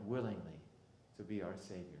went willingly to be our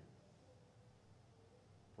Savior.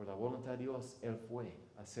 Por la voluntad de Dios, Él fue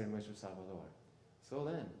a ser nuestro Salvador. So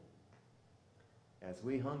then, as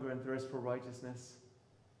we hunger and thirst for righteousness,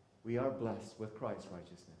 we are blessed with Christ's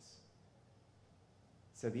righteousness.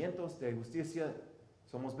 Sedientos de justicia,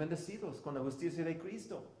 somos bendecidos con la justicia de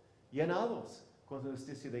Cristo, llenados con la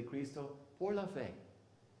justicia de Cristo por la fe.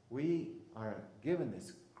 We are given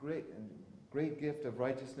this great gift of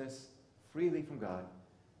righteousness freely from God,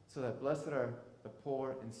 so that blessed are the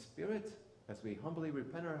poor in spirit, as we humbly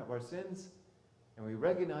repent of our sins, and we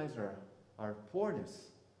recognize our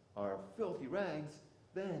poorness are filthy rags,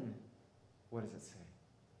 then what does it say?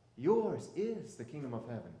 Yours is the kingdom of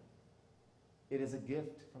heaven. It is a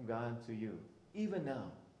gift from God to you. Even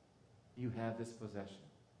now, you have this possession.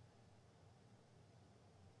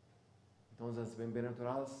 Entonces, las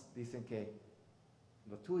bienaventurados dicen que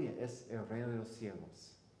lo tuyo es el reino de los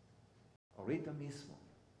cielos. Ahorita mismo,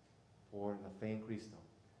 por la fe en Cristo.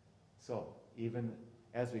 So, even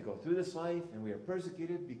as we go through this life and we are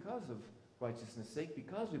persecuted because of righteousness' sake,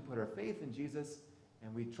 because we put our faith in Jesus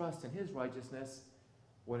and we trust in His righteousness,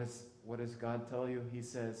 what does God tell you? He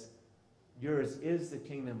says, yours is the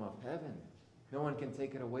kingdom of heaven. No one can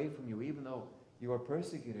take it away from you, even though you are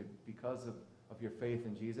persecuted because of your faith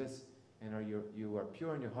in Jesus, and you are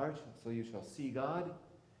pure in your heart, so you shall see God,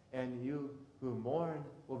 and you who mourn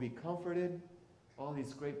will be comforted. All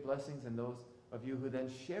these great blessings, and those of you who then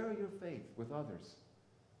share your faith with others,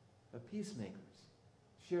 the peacemakers,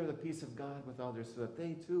 share the peace of God with others so that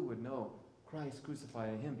they too would know Christ crucified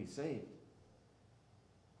and Him be saved.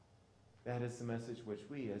 That is the message which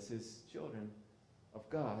we, as His children of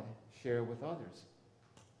God, share with others.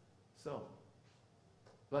 So,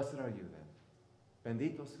 blessed are you then.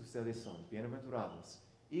 Benditos ustedes son, bienaventurados,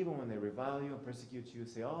 even when they revile you and persecute you,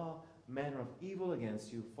 say all manner of evil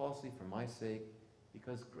against you falsely for my sake,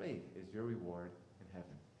 because great is your reward in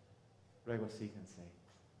heaven. Regocíjense.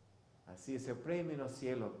 Así es el premio en el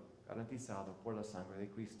cielo garantizado por la sangre de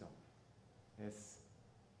Cristo. Es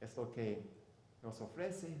lo que nos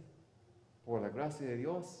ofrece por la gracia de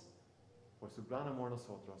Dios, por su gran amor a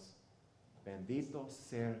nosotros. Benditos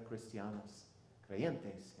ser cristianos,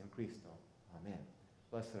 creyentes en Cristo. Amen.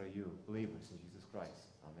 Blessed are you, believers in Jesus Christ.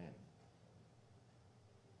 Amen.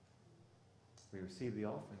 We receive the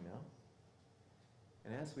offering now.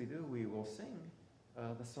 And as we do, we will sing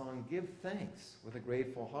the song, Give Thanks with a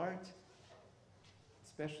Grateful Heart.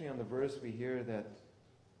 Especially on the verse we hear that,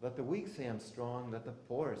 let the weak say I'm strong, let the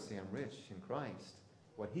poor say I'm rich in Christ,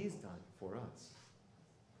 what He's done for us.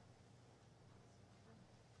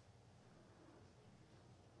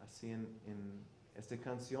 Así en esta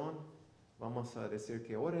canción vamos a decir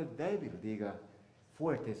que ahora el débil diga,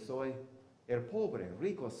 fuerte soy, el pobre,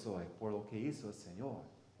 rico soy, por lo que hizo el Señor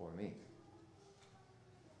por mí.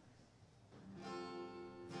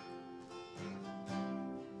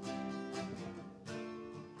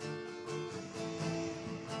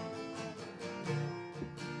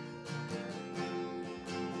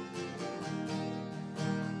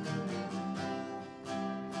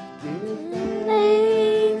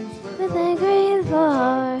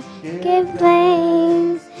 Give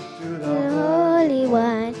thanks to the Holy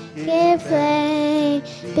One. Give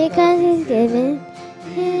thanks because He's given.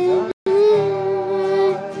 Give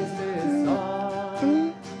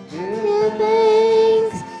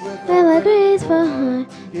thanks with a grateful heart.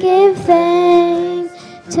 Give thanks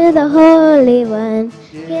to the Holy One.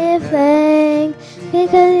 Give thanks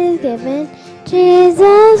because He's given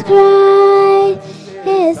Jesus Christ,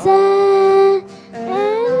 His Son,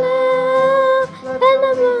 and love, and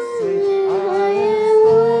the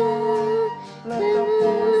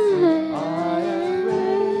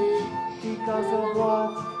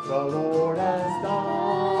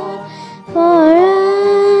for us,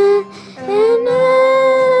 and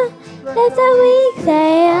let the weak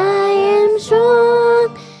say I am strong,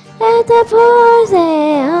 let the poor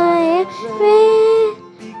say I am rich,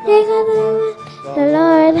 because of what the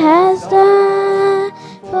Lord has done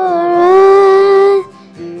for us.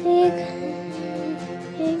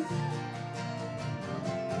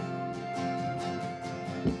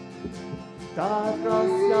 Da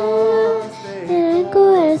gracias en el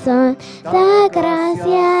corazón, da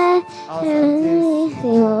gracias al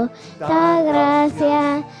Altísimo, da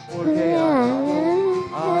gracias porque a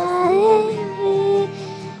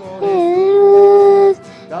Dios,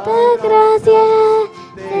 da gracias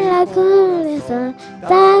en el corazón,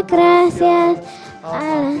 da gracias al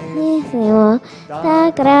Altísimo,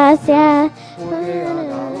 da gracias porque ha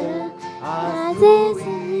dado a su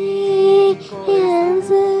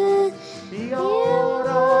Jesús. y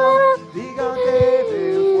ahora diga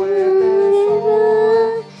débil, fuerte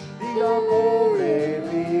soy, diga pobre,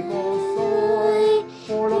 rico soy,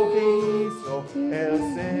 por lo que hizo el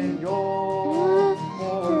Señor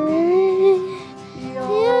por mí. Y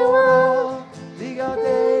ahora diga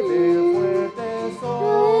débil, fuerte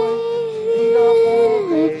soy, diga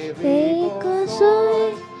pobre, rico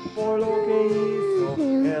soy, por lo que hizo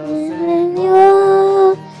el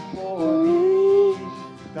Señor por mí.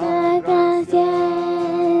 Da gracias.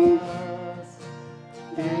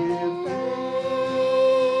 Give thanks.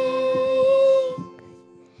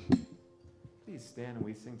 Please stand and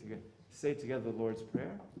we sing together. Say together the Lord's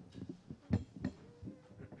Prayer.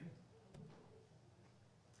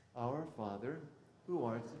 Our Father, who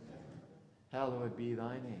art in heaven, hallowed be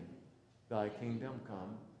thy name. Thy kingdom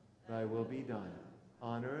come, thy will be done,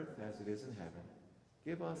 on earth as it is in heaven.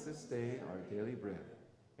 Give us this day our daily bread,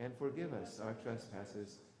 and forgive us our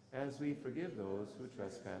trespasses, as we forgive those who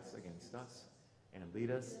trespass against us. And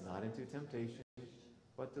lead us not into temptation,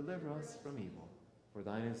 but deliver us from evil. For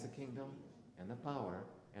thine is the kingdom, and the power,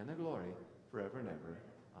 and the glory, forever and ever.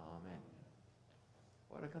 Amen.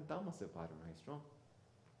 Ahora cantamos el Padre Nuestro.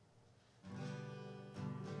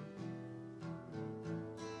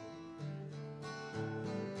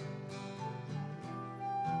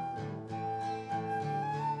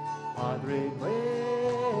 Padre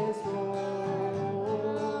nuestro,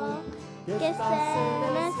 que estás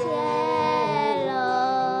en el cielo,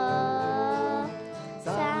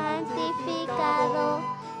 santificado,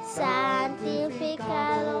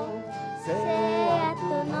 santificado sea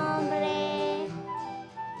tu nombre.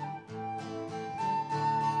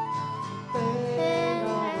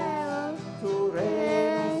 Venga tu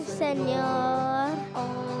reino, Señor,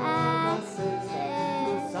 hágase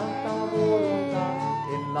tu santa voluntad,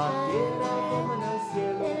 en la tierra como en el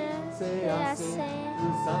cielo, se hace tu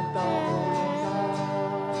santa voluntad.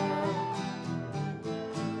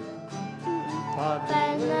 Padre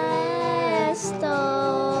nuestro,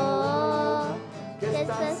 que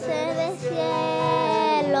estás en el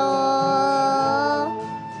cielo,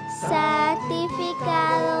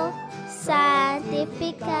 santificado,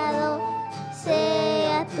 santificado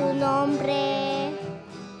sea tu nombre.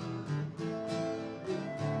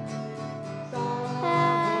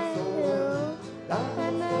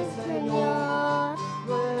 Danos, Señor,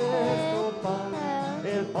 Nuestro pan,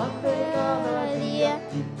 el pan de cada día,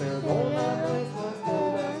 y perdona nuestras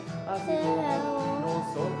deudas, así como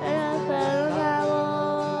nosotros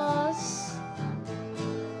perdonamos.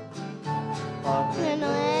 Padre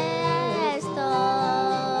nuestro,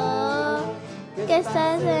 que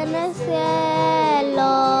estás en el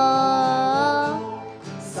cielo,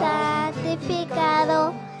 santificado,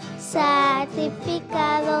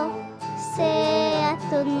 santificado sea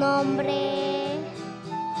tu nombre.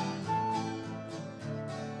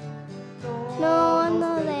 No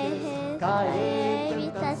nos dejes caer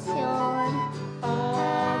en tentación,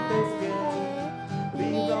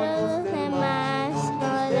 ni los demás,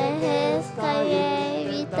 no dejes caer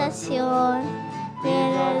en tentación, ni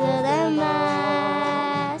los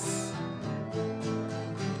demás.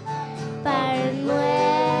 Padre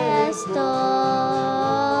nuestro,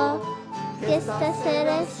 que estás en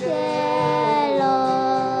el cielo,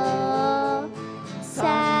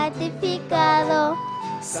 santificado,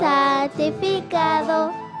 santificado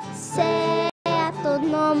sea tu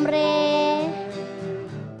nombre.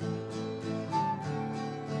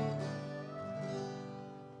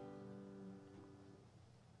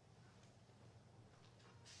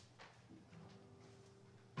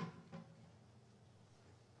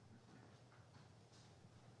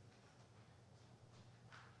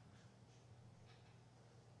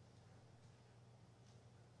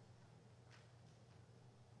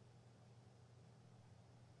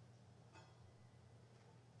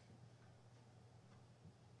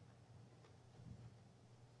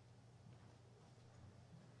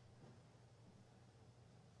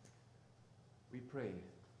 We pray.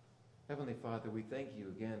 Heavenly Father, we thank you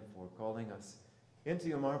again for calling us into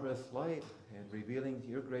your marvelous light and revealing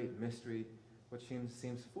your great mystery, which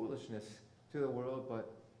seems foolishness to the world, but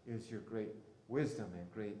is your great wisdom and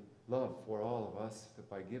great love for all of us, that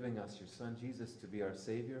by giving us your Son Jesus to be our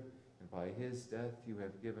Savior, and by his death you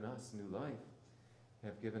have given us new life,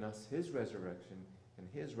 have given us his resurrection and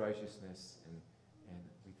his righteousness, and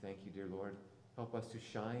we thank you, dear Lord. Help us to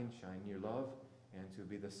shine your love, and to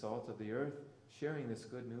be the salt of the earth, sharing this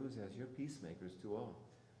good news as your peacemakers to all.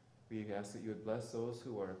 We ask that you would bless those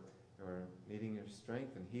who are needing your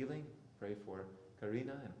strength and healing. Pray for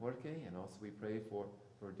Karina and Jorge, and also we pray for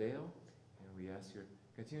Dale. And we ask your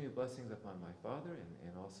continued blessings upon my father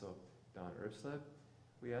and also Don Erbsleb.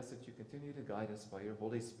 We ask that you continue to guide us by your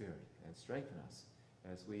Holy Spirit and strengthen us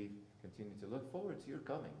as we continue to look forward to your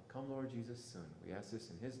coming. Come, Lord Jesus, soon. We ask this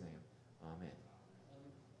in his name. Amen.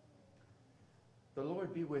 The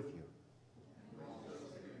Lord be with you.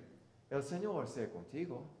 El Señor sea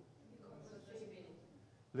contigo.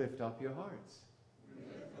 Lift up your hearts.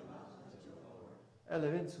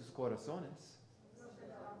 Eleven sus corazones.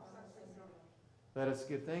 Let us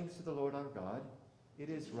give thanks to the Lord our God. It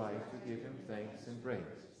is right to give him thanks and praise.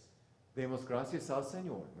 Demos gracias al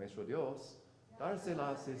Señor, nuestro Dios.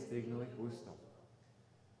 Dárselas es digno y justo.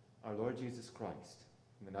 Our Lord Jesus Christ,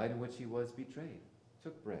 in the night in which he was betrayed,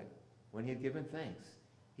 took bread. When he had given thanks,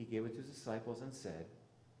 he gave it to his disciples and said,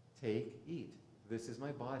 "Take, eat. This is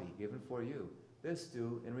my body given for you. This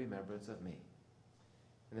do in remembrance of me.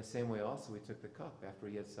 In the same way also he took the cup after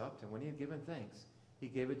he had supped, and when he had given thanks, he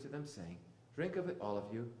gave it to them, saying, Drink of it, all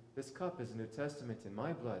of you. This cup is the New Testament in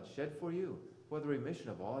my blood, shed for you, for the remission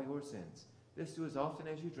of all your sins. This do as often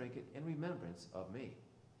as you drink it in remembrance of me.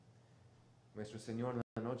 Nuestro Señor en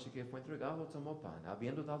la noche que fue entregado tomó pan,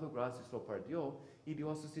 habiendo dado gracias lo partió y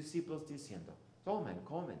dio a sus discípulos diciendo, Tomen,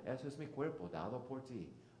 comen, eso es mi cuerpo dado por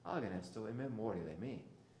ti. Hagan esto en memoria de mí.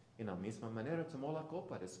 En la misma manera tomó la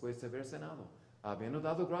copa después de haber cenado, habiendo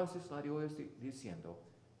dado gracias la dio diciendo,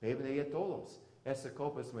 Beben de ella todos. Esta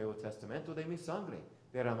copa es Nuevo Testamento de mi sangre,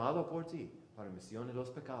 derramado por ti, para remisión de los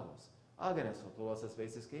pecados. Hagan esto todas las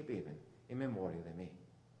veces que beben, en memoria de mí.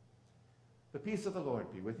 The peace of the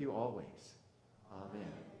Lord be with you always.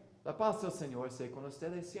 Amen. La paz del Señor sea con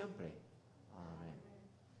ustedes siempre. Amen.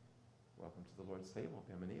 Welcome to the Lord's table.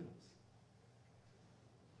 Bienvenidos.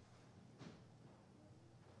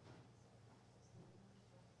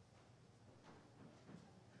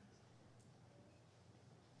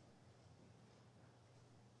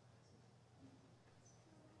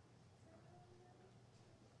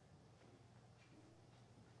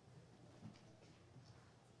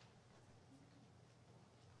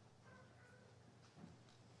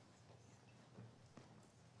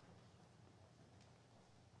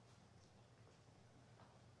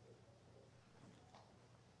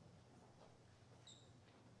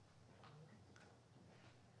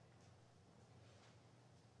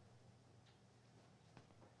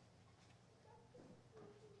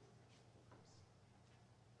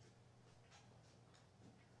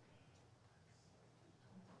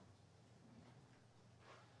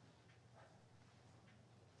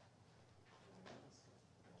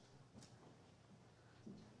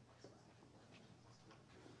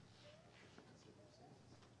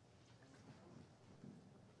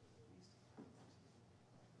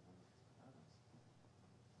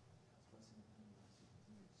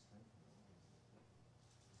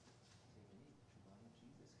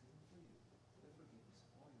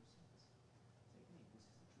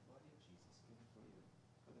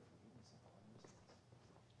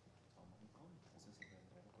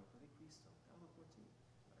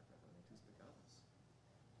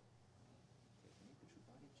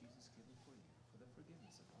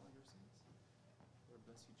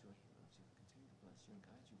 Bless you, joy, he loves you. Continue to bless you and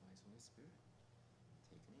guide you by his Holy Spirit.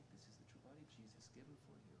 Take and eat. This is the true body of Jesus given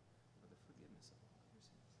for you for the forgiveness of all your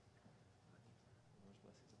sins. The Lord's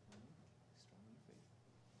blessings upon you. Be strong in your faith.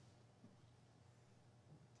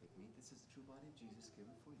 Take and eat. This is the true body of Jesus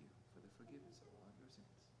given for you for the forgiveness of all your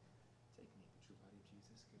sins. Take and eat. The true body of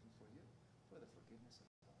Jesus given for you for the forgiveness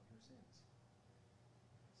of all your sins.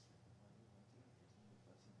 Strengthen upon you, mighty, and continue to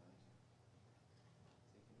bless and guide you.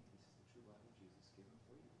 Take and eat. This is the true body of Jesus given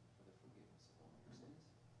for you for the forgiveness of all your sins.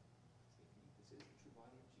 Take and eat. This is the true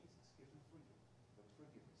body of Jesus given for you for the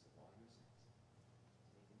forgiveness of all your sins. Take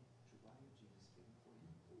and eat. The true body of Jesus given for you for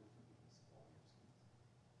the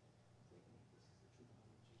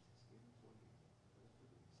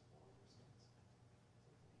forgiveness of all your sins.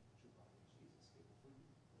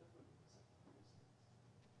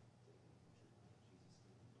 Take and eat. This is the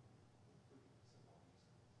true body of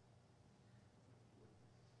Jesus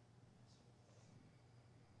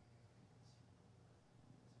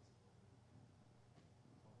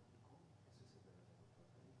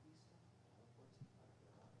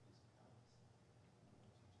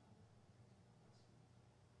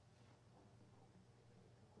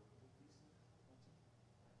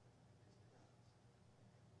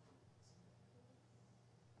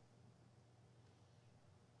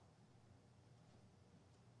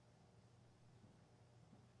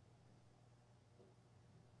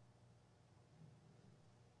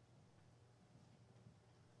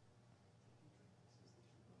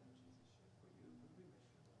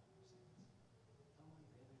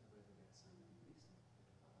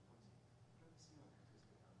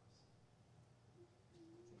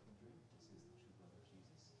given for you for the forgiveness of all your sins. Take and eat. The true body of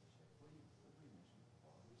Jesus given for you for the forgiveness of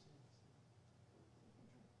all your sins. Take and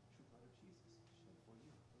eat. The true body of Jesus given for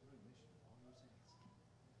you for the forgiveness of all your sins.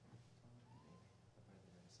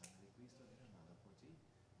 Cristo derramado por ti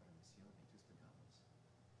para remisión de tus pecados.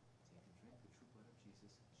 Take and drink the true blood of Jesus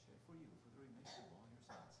shed for you for the remission of all your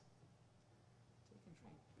sins. Take and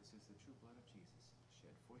drink. This is the true blood of Jesus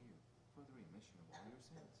shed for you for the remission of all your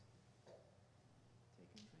sins. Take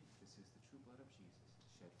and drink. This is the true blood of Jesus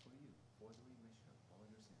shed for you for the remission of all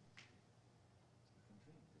your sins. Take and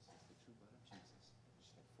drink. This is the true blood of Jesus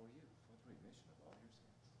shed for you for the remission of all your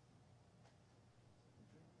sins. Take and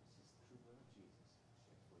drink. This is the true blood of Jesus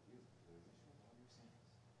shed for you for the remission of all your sins.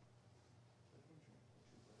 Take and drink the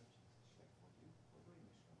true blood of Jesus shed for you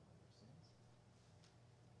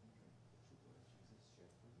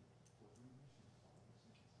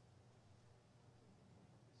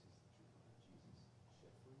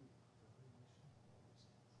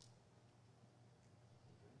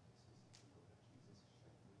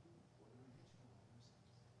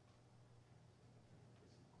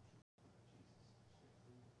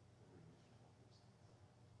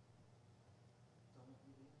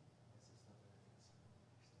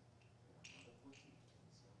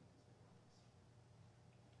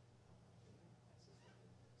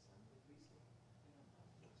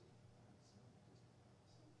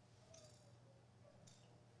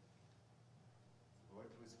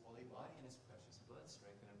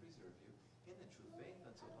en la true faith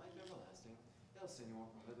until life everlasting. El Señor,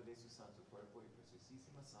 por medio de su santo cuerpo y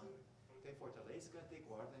preciosísima sangre, te fortalezca, te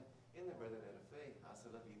guarde en la verdadera fe hasta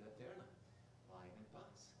la vida eterna. Vayan en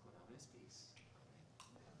paz. Con ames peace.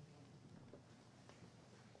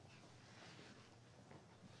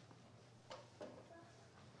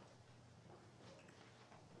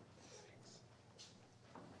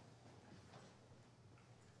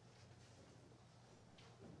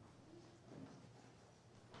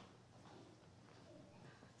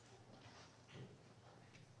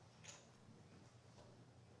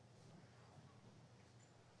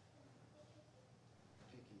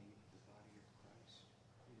 Take and eat the body of Christ.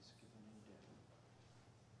 It is given in death.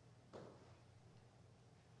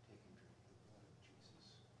 Take and drink the blood of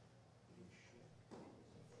Jesus. It is shed.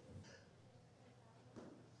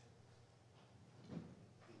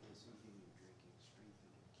 In this eating and drinking,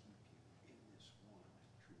 strengthen and keep you in this one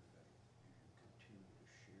true faith, as you continue to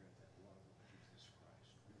share that love of Jesus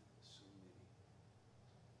Christ with so many.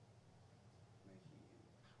 May He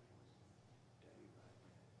empower you day by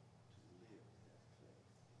day to live that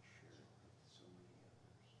faith and share it with so many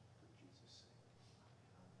others for Jesus' sake.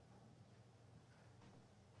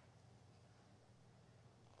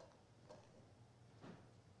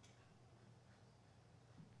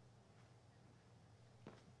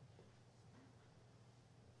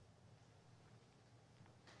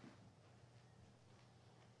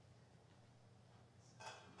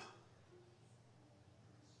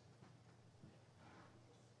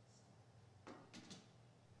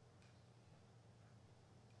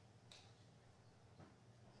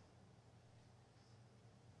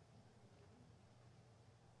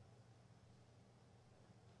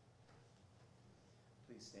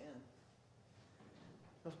 Please stand.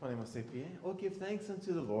 Nos ponemos de pie. Oh, give thanks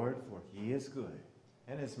unto the Lord, for he is good,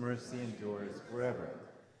 and his mercy endures forever.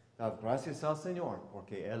 Dad gracias al Señor,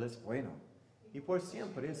 porque él es bueno, y por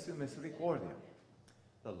siempre es su misericordia.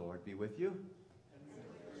 The Lord be with you.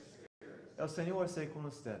 El Señor esté con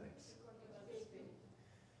ustedes.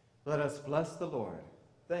 Let us bless the Lord.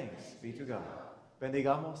 Thanks be to God.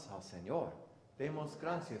 Bendigamos al Señor. Demos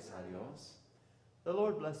gracias a Dios. The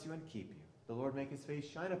Lord bless you and keep you. The Lord make his face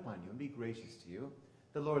shine upon you and be gracious to you.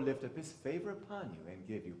 The Lord lift up his favor upon you and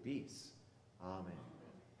give you peace. Amen.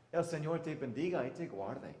 El Señor te bendiga y te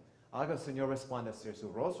guarde. Haga el Señor resplandecer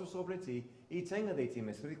su rostro sobre ti y tenga de ti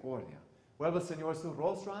misericordia. Vuelva el Señor su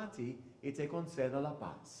rostro a ti y te conceda la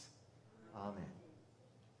paz. Amen.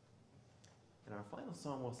 And our final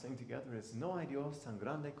song we'll sing together is No hay Dios tan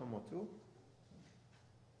grande como tú.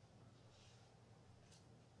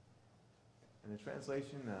 And the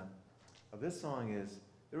translation of this song is,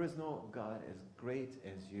 there is no God as great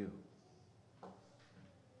as you.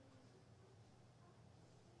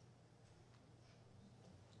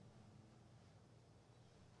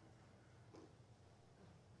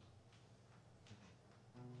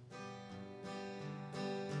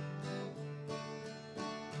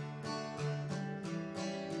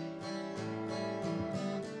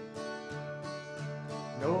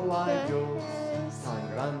 No hay Dios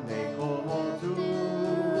tan grande como tú.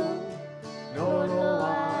 No lo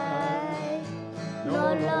hay,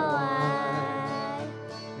 no lo hay.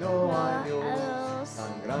 No hay Dios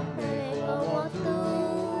tan grande como tú.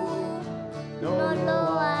 No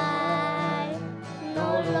lo hay, no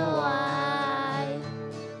lo hay.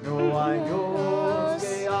 No hay Dios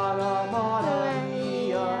que haga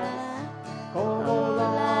maravillas como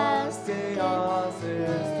las que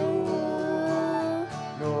haces tú.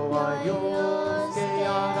 No hay Dios que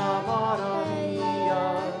haga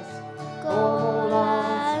maravillas como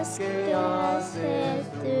las que haces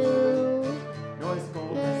tú. No es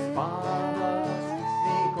con espadas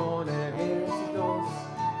ni con ejércitos,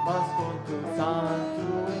 mas con tu Santo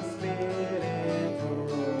Espíritu.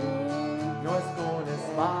 No es con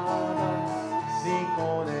espadas ni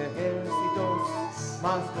con ejércitos,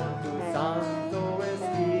 mas con tu Santo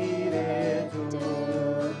Espíritu.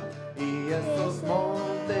 Y estos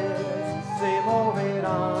montes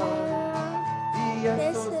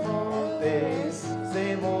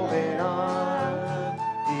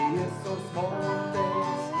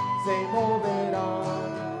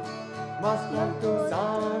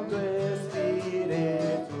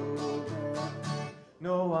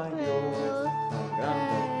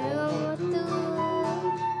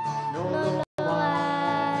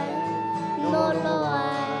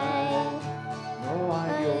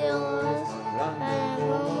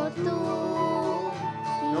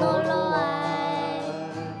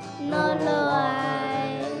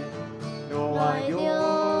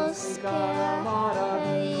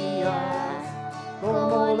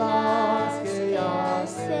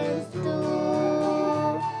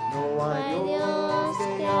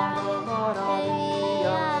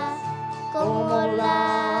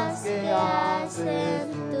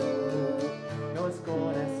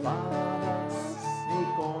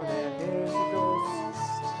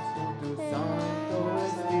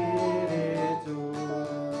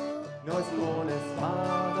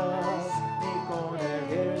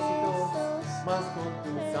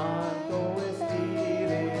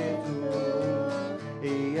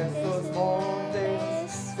esos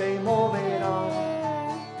montes se moverán,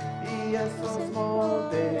 y esos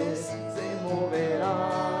montes se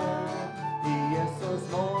moverán, y esos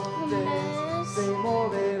montes se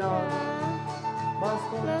moverán, mas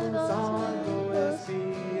con tu Santo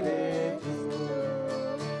Espíritu.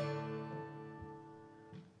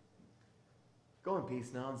 Go in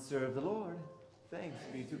peace now and serve the Lord. Thanks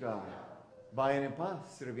be to God. Vayan en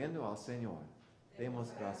paz sirviendo al Señor.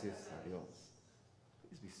 Demos gracias a Dios.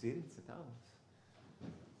 Please be seated, sentados.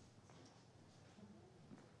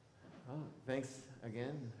 Oh, thanks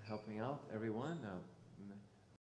again, helping out everyone.